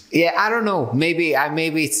 I don't know. Maybe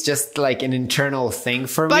it's just like an internal thing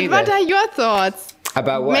for me. But what are your thoughts?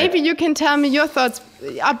 About what? Maybe you can tell me your thoughts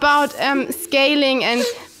about scaling and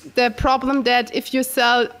the problem that if you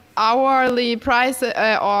sell hourly price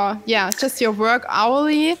just your work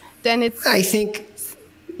hourly, then it's...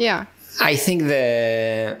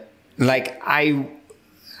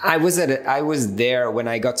 I was there when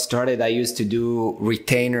I got started. I used to do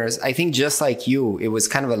retainers. I think just like you, it was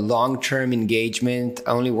kind of a long-term engagement.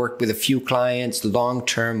 I only worked with a few clients,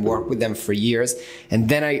 long-term, worked with them for years. And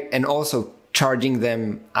then and also charging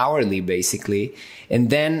them hourly, basically. And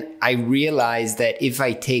then I realized that if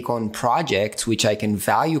I take on projects, which I can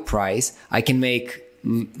value price, I can make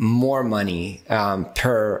more money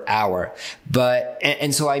per hour.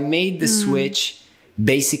 And so I made the switch.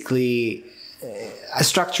 Basically, I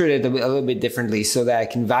structured it a little bit differently so that I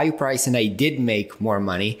can value price, and I did make more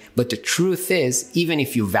money. But the truth is, even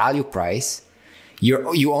if you value price,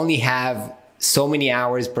 you only have so many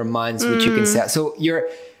hours per month which you can sell. So you're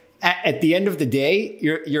at the end of the day,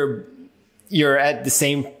 you're at the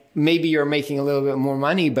same. Maybe you're making a little bit more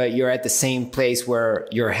money, but you're at the same place where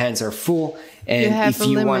your hands are full. And if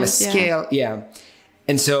you want to scale,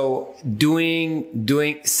 And so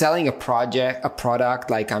selling a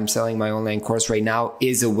product like I'm selling my online course right now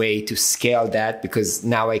is a way to scale that, because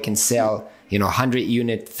now I can sell, 100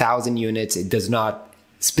 units, 1,000 units. It does not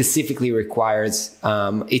specifically requires,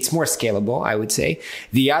 it's more scalable, I would say.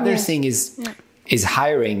 The other thing is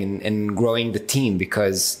hiring and growing the team,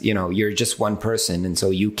 because, you're just one person. And so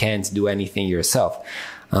you can't do anything yourself.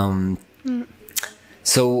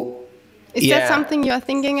 So, is that something you're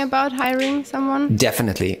thinking about, hiring someone?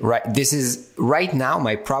 Definitely. Right. This is right now.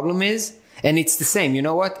 My problem is, and it's the same. You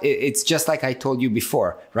know what? It's just like I told you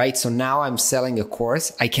before, right? So now I'm selling a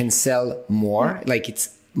course. I can sell more, like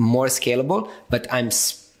it's more scalable, but I'm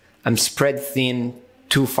spread thin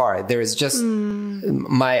too far. There is just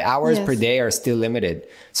my hours per day are still limited.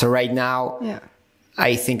 So right now,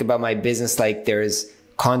 I think about my business like there's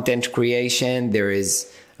content creation. There is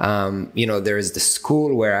there is the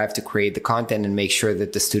school where I have to create the content and make sure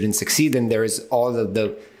that the students succeed. And there is all of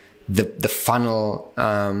the funnel,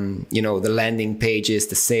 the landing pages,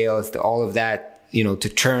 the sales, all of that, to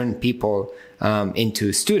turn people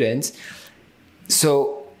into students.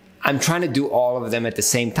 So I'm trying to do all of them at the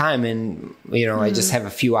same time. And, I just have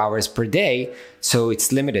a few hours per day. So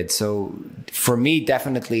it's limited. So for me,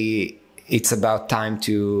 definitely it's about time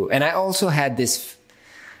to, and I also had this,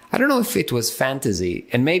 I don't know if it was fantasy,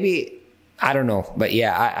 and maybe, I don't know. But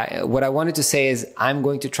yeah, what I wanted to say is I'm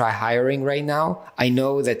going to try hiring right now. I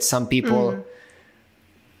know that some people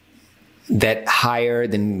that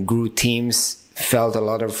hired and grew teams felt a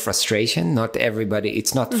lot of frustration. Not everybody.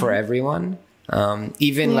 It's not for everyone.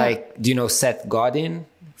 Even like, do you know Seth Godin,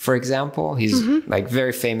 for example? He's like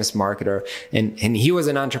very famous marketer. And he was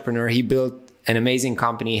an entrepreneur. He built an amazing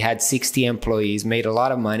company, had 60 employees, made a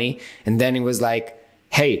lot of money. And then he was like,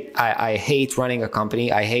 hey, I hate running a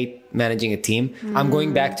company. I hate managing a team. I'm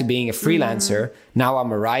going back to being a freelancer. Now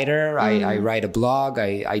I'm a writer. I write a blog.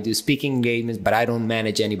 I do speaking engagements, but I don't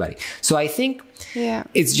manage anybody. So I think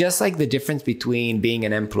it's just like the difference between being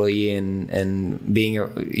an employee and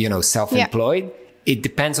being, self-employed. It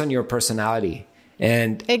depends on your personality.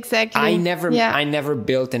 And exactly. I never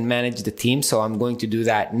built and managed the team. So I'm going to do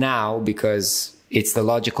that now because it's the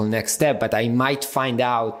logical next step, but I might find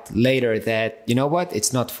out later that, you know what,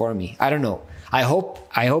 it's not for me. I don't know. I hope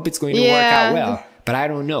it's going to work out well, but I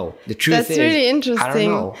don't know. The truth is, really interesting. I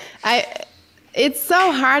don't know. It's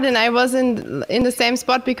so hard, and I was in the same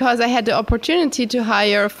spot because I had the opportunity to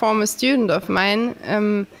hire a former student of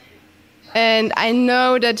mine. And I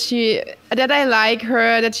know that I like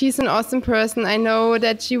her, that she's an awesome person. I know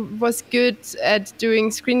that she was good at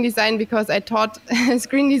doing screen design because I taught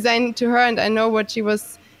screen design to her, and I know what she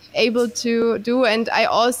was able to do. And I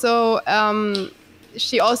also,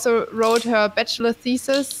 she also wrote her bachelor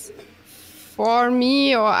thesis for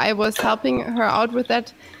me, or I was helping her out with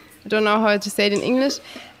that. I don't know how to say it in English.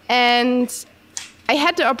 And I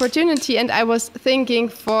had the opportunity, and I was thinking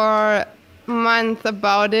for month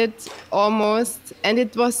about it almost, and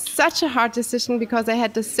it was such a hard decision because I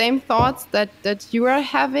had the same thoughts that you are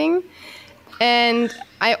having. And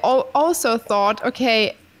I also thought,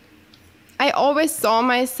 okay, I always saw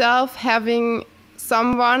myself having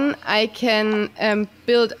someone I can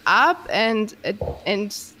build up and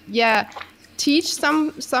teach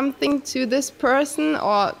something to this person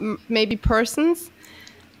or maybe persons.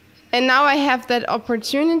 And now I have that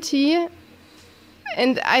opportunity.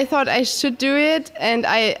 And I thought I should do it. And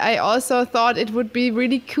I also thought it would be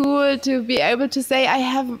really cool to be able to say I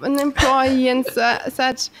have an employee and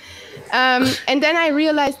such. And then I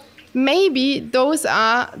realized maybe those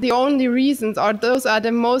are the only reasons, or those are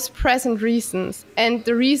the most present reasons. And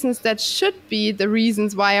the reasons that should be the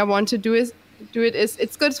reasons why I want to do it is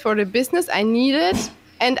it's good for the business. I need it.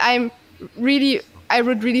 And I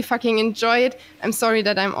would really fucking enjoy it. I'm sorry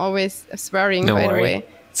that I'm always swearing, by the way.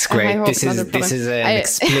 It's great. hope This not a is problem. an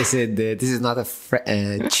explicit. This is not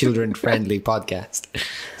a children-friendly podcast.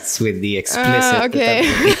 It's with the explicit. Okay,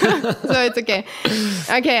 so it's okay.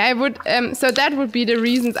 Okay, I would. So that would be the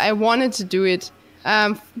reasons I wanted to do it.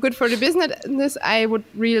 Good for the business, I would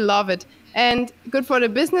really love it, and good for the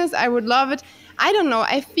business, I would love it. I don't know.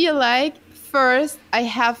 I feel like first I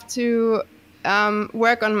have to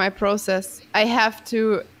work on my process. I have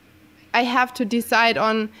to decide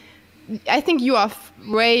on. I think you are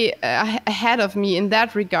way ahead of me in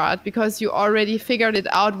that regard, because you already figured it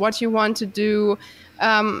out what you want to do,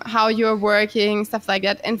 how you're working, stuff like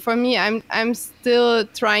that. And for me, I'm still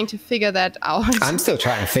trying to figure that out. I'm still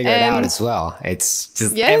trying to figure it out as well. It's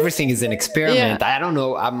just everything is an experiment. Yeah. I don't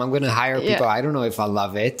know. I'm going to hire people. I don't know if I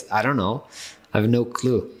love it. I don't know. I have no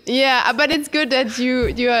clue. Yeah, but it's good that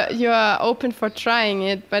you are open for trying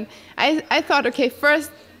it. But I thought, okay,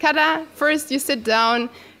 first you sit down.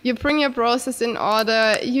 You bring your process in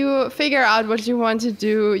order, you figure out what you want to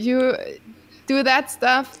do, you do that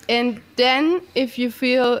stuff, and then if you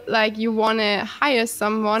feel like you want to hire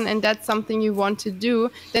someone and that's something you want to do,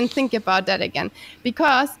 then think about that again.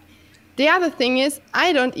 Because the other thing is,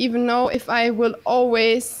 I don't even know if I will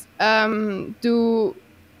always do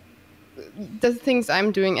the things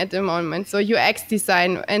I'm doing at the moment. So UX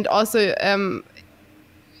design, and also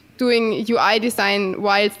doing UI design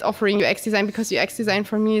whilst offering UX design, because UX design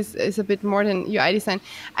for me is a bit more than UI design.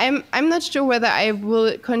 I'm not sure whether I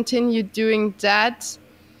will continue doing that,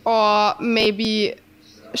 or maybe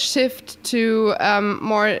shift to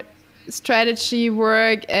more strategy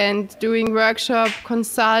work and doing workshop,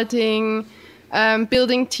 consulting,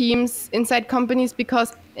 building teams inside companies,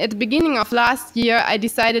 because at the beginning of last year, I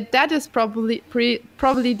decided that is probably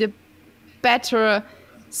the better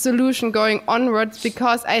solution going onwards,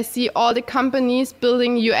 because I see all the companies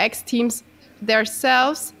building UX teams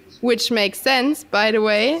themselves, which makes sense, by the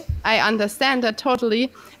way. I understand that totally.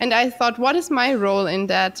 And I thought, what is my role in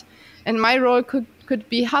that? And my role could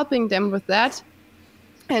be helping them with that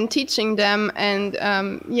and teaching them. And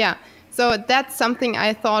so that's something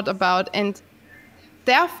I thought about. And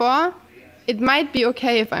therefore, it might be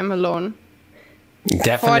okay if I'm alone.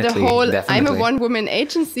 Definitely. For the whole, definitely. I'm a one-woman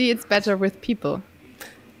agency, it's better with people.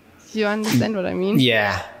 You understand what I mean?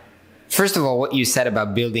 Yeah. First of all, what you said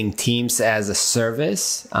about building teams as a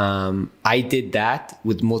service, I did that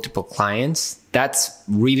with multiple clients. That's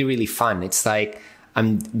really, really fun. It's like,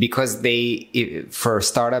 because for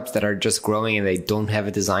startups that are just growing and they don't have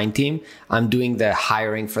a design team, I'm doing the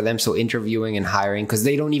hiring for them. So interviewing and hiring, because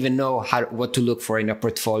they don't even know what to look for in a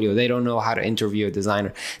portfolio. They don't know how to interview a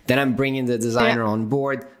designer. Then I'm bringing the designer on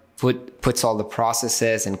board, puts all the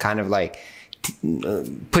processes and kind of like,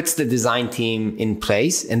 puts the design team in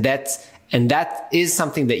place, and that is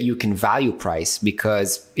something that you can value price,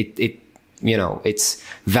 because it's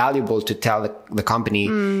valuable to tell the company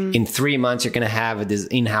in 3 months you're going to have an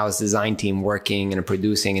in-house design team working and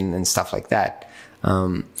producing and stuff like that.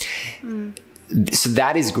 So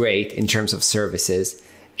that is great in terms of services.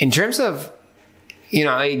 In terms of,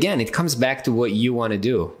 again, it comes back to what you want to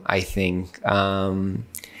do, I think.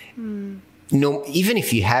 No, even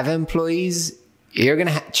if you have employees, you're going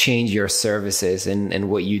to change your services and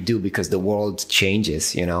what you do, because the world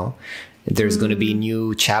changes, There's going to be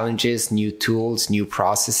new challenges, new tools, new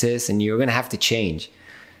processes, and you're going to have to change.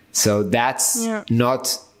 So that's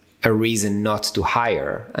not a reason not to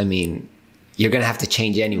hire. I mean, you're going to have to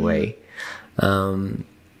change anyway. I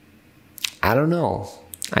don't know.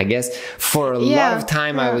 I guess for a lot of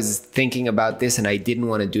time I was thinking about this and I didn't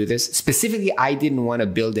want to do this. Specifically, I didn't want to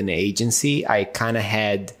build an agency. I kind of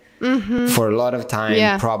had, for a lot of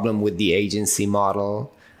time, problem with the agency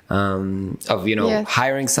model of,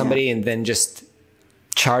 hiring somebody and then just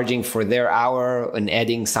charging for their hour and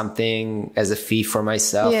adding something as a fee for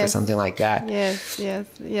myself or something like that.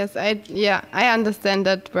 Yes. I understand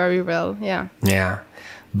that very well. Yeah.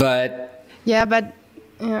 But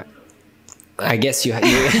I guess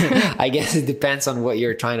I guess it depends on what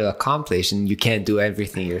you're trying to accomplish, and you can't do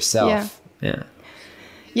everything yourself.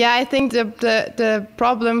 Yeah, I think the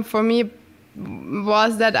problem for me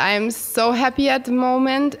was that I'm so happy at the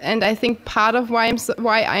moment, and I think part of why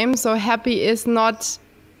I'm so happy is not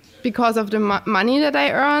because of the money that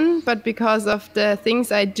I earn, but because of the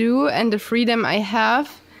things I do and the freedom I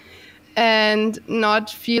have, and not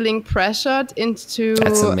feeling pressured into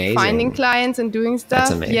finding clients and doing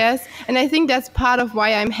stuff. Yes. And I think that's part of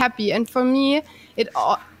why I'm happy. And for me, it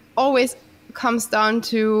always comes down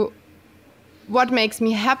to what makes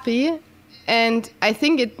me happy. And I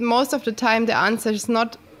think most of the time the answer is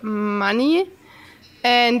not money.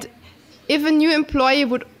 And if a new employee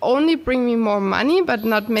would only bring me more money but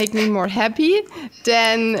not make me more happy,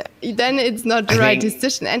 then it's not the right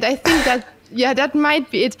decision. And I think that, yeah, that might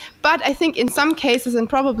be it. But I think in some cases, and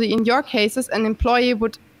probably in your cases, an employee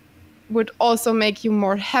would also make you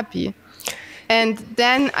more happy. And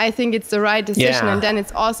then I think it's the right decision. Yeah. And then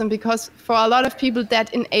it's awesome, because for a lot of people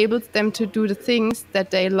that enables them to do the things that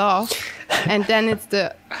they love. And then it's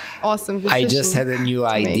the awesome decision. I just had a new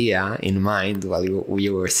idea in mind while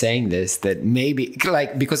you were saying this, that maybe,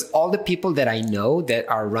 like, because all the people that I know that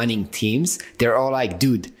are running teams, they're all like,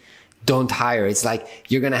 dude, don't hire. It's like,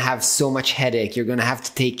 you're going to have so much headache. You're going to have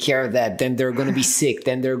to take care of that. Then they're going to be sick.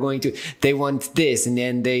 Then they want this. And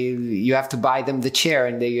then you have to buy them the chair,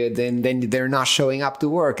 and then they're not showing up to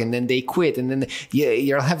work, and then they quit. And then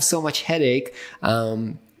you'll have so much headache.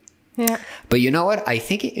 Yeah. But you know what? I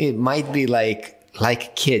think it might be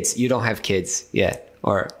like kids. You don't have kids yet,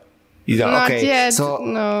 or you don't. Not okay. yet, So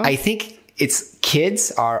no. I think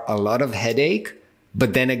kids are a lot of headache.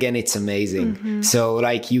 But then again, it's amazing. Mm-hmm. So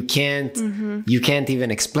like you can't even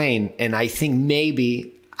explain. And I think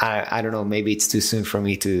maybe, I don't know, maybe it's too soon for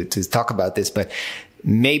me to talk about this, but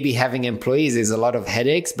maybe having employees is a lot of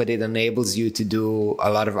headaches, but it enables you to do a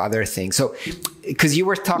lot of other things. So, because you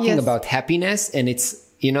were talking about happiness, and it's,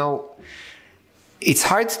 it's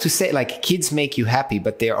hard to say, like, kids make you happy,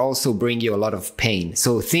 but they also bring you a lot of pain.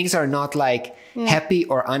 So things are not like happy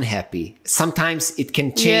or unhappy. Sometimes it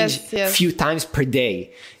can change a few times per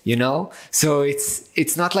day, So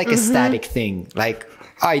it's not like a static thing. Like,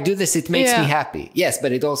 I do this, it makes me happy. Yes,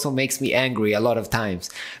 but it also makes me angry a lot of times.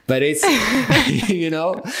 But it's,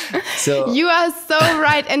 so. You are so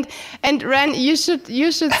right. And Ren, you should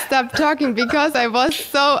stop talking, because I was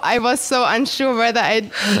so unsure whether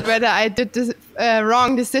I did this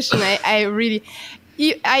wrong decision.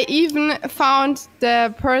 I even found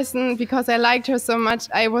the person, because I liked her so much,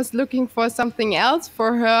 I was looking for something else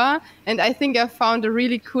for her. And I think I found a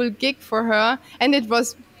really cool gig for her. And it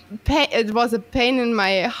was a pain in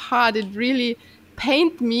my heart. It really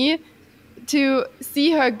pained me to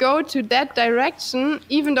see her go to that direction,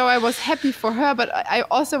 even though I was happy for her. But I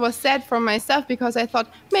also was sad for myself, because I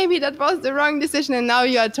thought maybe that was the wrong decision. And now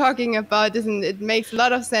you are talking about this, and it makes a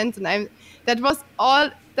lot of sense. And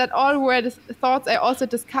that all were the thoughts I also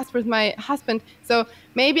discussed with my husband. So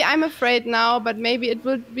maybe I'm afraid now, but maybe it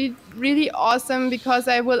will be really awesome, because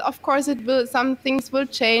some things will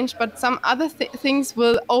change, but some other things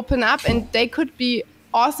will open up, and they could be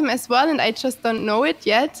awesome as well. And I just don't know it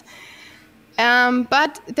yet.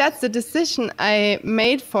 But that's the decision I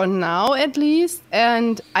made for now, at least.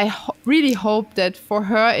 And I really hope that for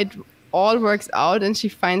her, it all works out and she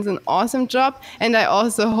finds an awesome job. And I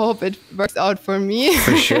also hope it works out for me.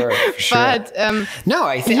 For sure. But no,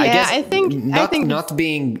 I think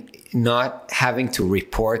not having to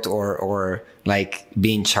report or like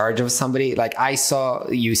be in charge of somebody. Like, I saw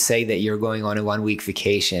you say that you're going on a 1 week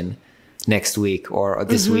vacation next week or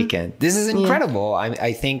this weekend. This is incredible.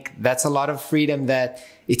 I think that's a lot of freedom that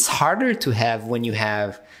it's harder to have when you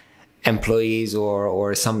have employees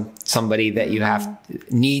or somebody that you have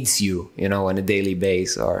needs you, on a daily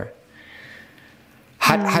basis. Or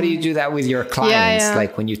how do you do that with your clients?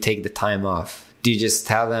 Like, when you take the time off, do you just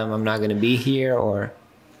tell them I'm not going to be here, or?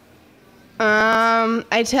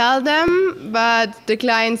 I tell them, but the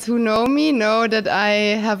clients who know me know that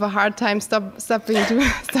I have a hard time stopping to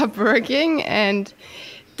stop working, and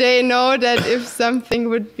they know that if something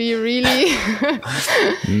would be really,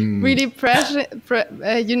 really pressure,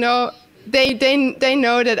 they know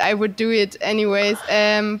that I would do it anyways.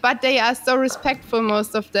 But they are so respectful,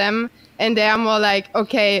 most of them, and they are more like,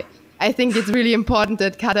 okay, I think it's really important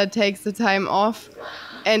that Kata takes the time off,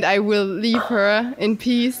 and I will leave her in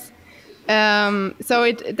peace. So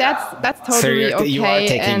that's totally okay. You are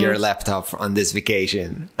taking your laptop on this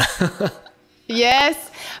vacation.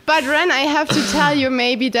 Yes, but Ren, I have to tell you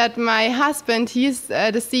maybe that my husband, he's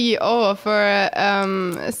the CEO of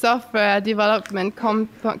a software development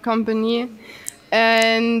company,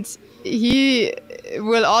 and he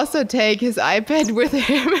will also take his iPad with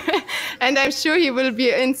him, and I'm sure he will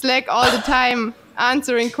be in Slack all the time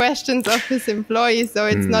answering questions of his employees, so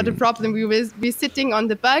it's not a problem. We will be sitting on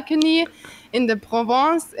the balcony in the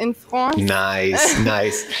Provence in France. Nice.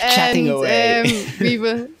 Chatting away. We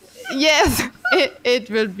will. Yes, it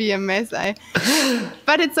will be a mess.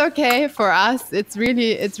 But it's okay for us. It's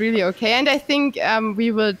really okay. And I think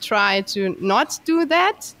we will try to not do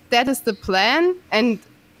that. That is the plan, and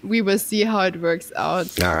we will see how it works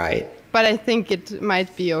out. All right. But I think it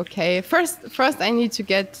might be okay. First, I need to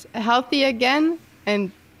get healthy again,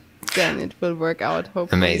 and then it will work out,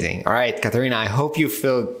 hopefully. Amazing. All right, Katharina, I hope you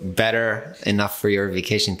feel better enough for your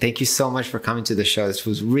vacation. Thank you so much for coming to the show. This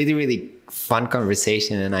was really, really fun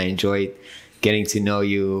conversation, and I enjoyed getting to know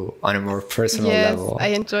you on a more personal level. I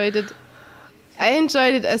enjoyed it. I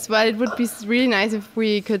enjoyed it as well. It would be really nice if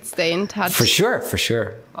we could stay in touch. For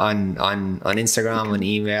sure. On Instagram, on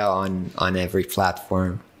email, on every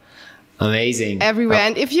platform. Amazing. Everywhere.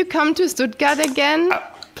 And if you come to Stuttgart again,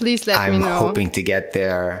 please let me know. I'm hoping to get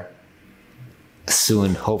there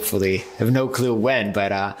soon, hopefully. I have no clue when,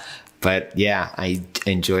 but yeah, I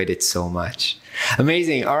enjoyed it so much.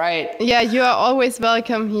 Amazing. All right. Yeah, you are always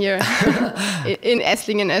welcome here in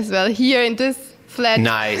Esslingen as well. Here in this flat.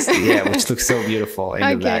 Nice. Yeah, which looks so beautiful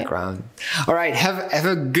in the background. All right. Have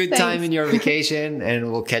a good time in your vacation,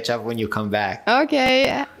 and we'll catch up when you come back.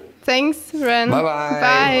 Okay. Thanks, Ren. Bye-bye.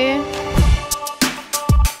 Bye.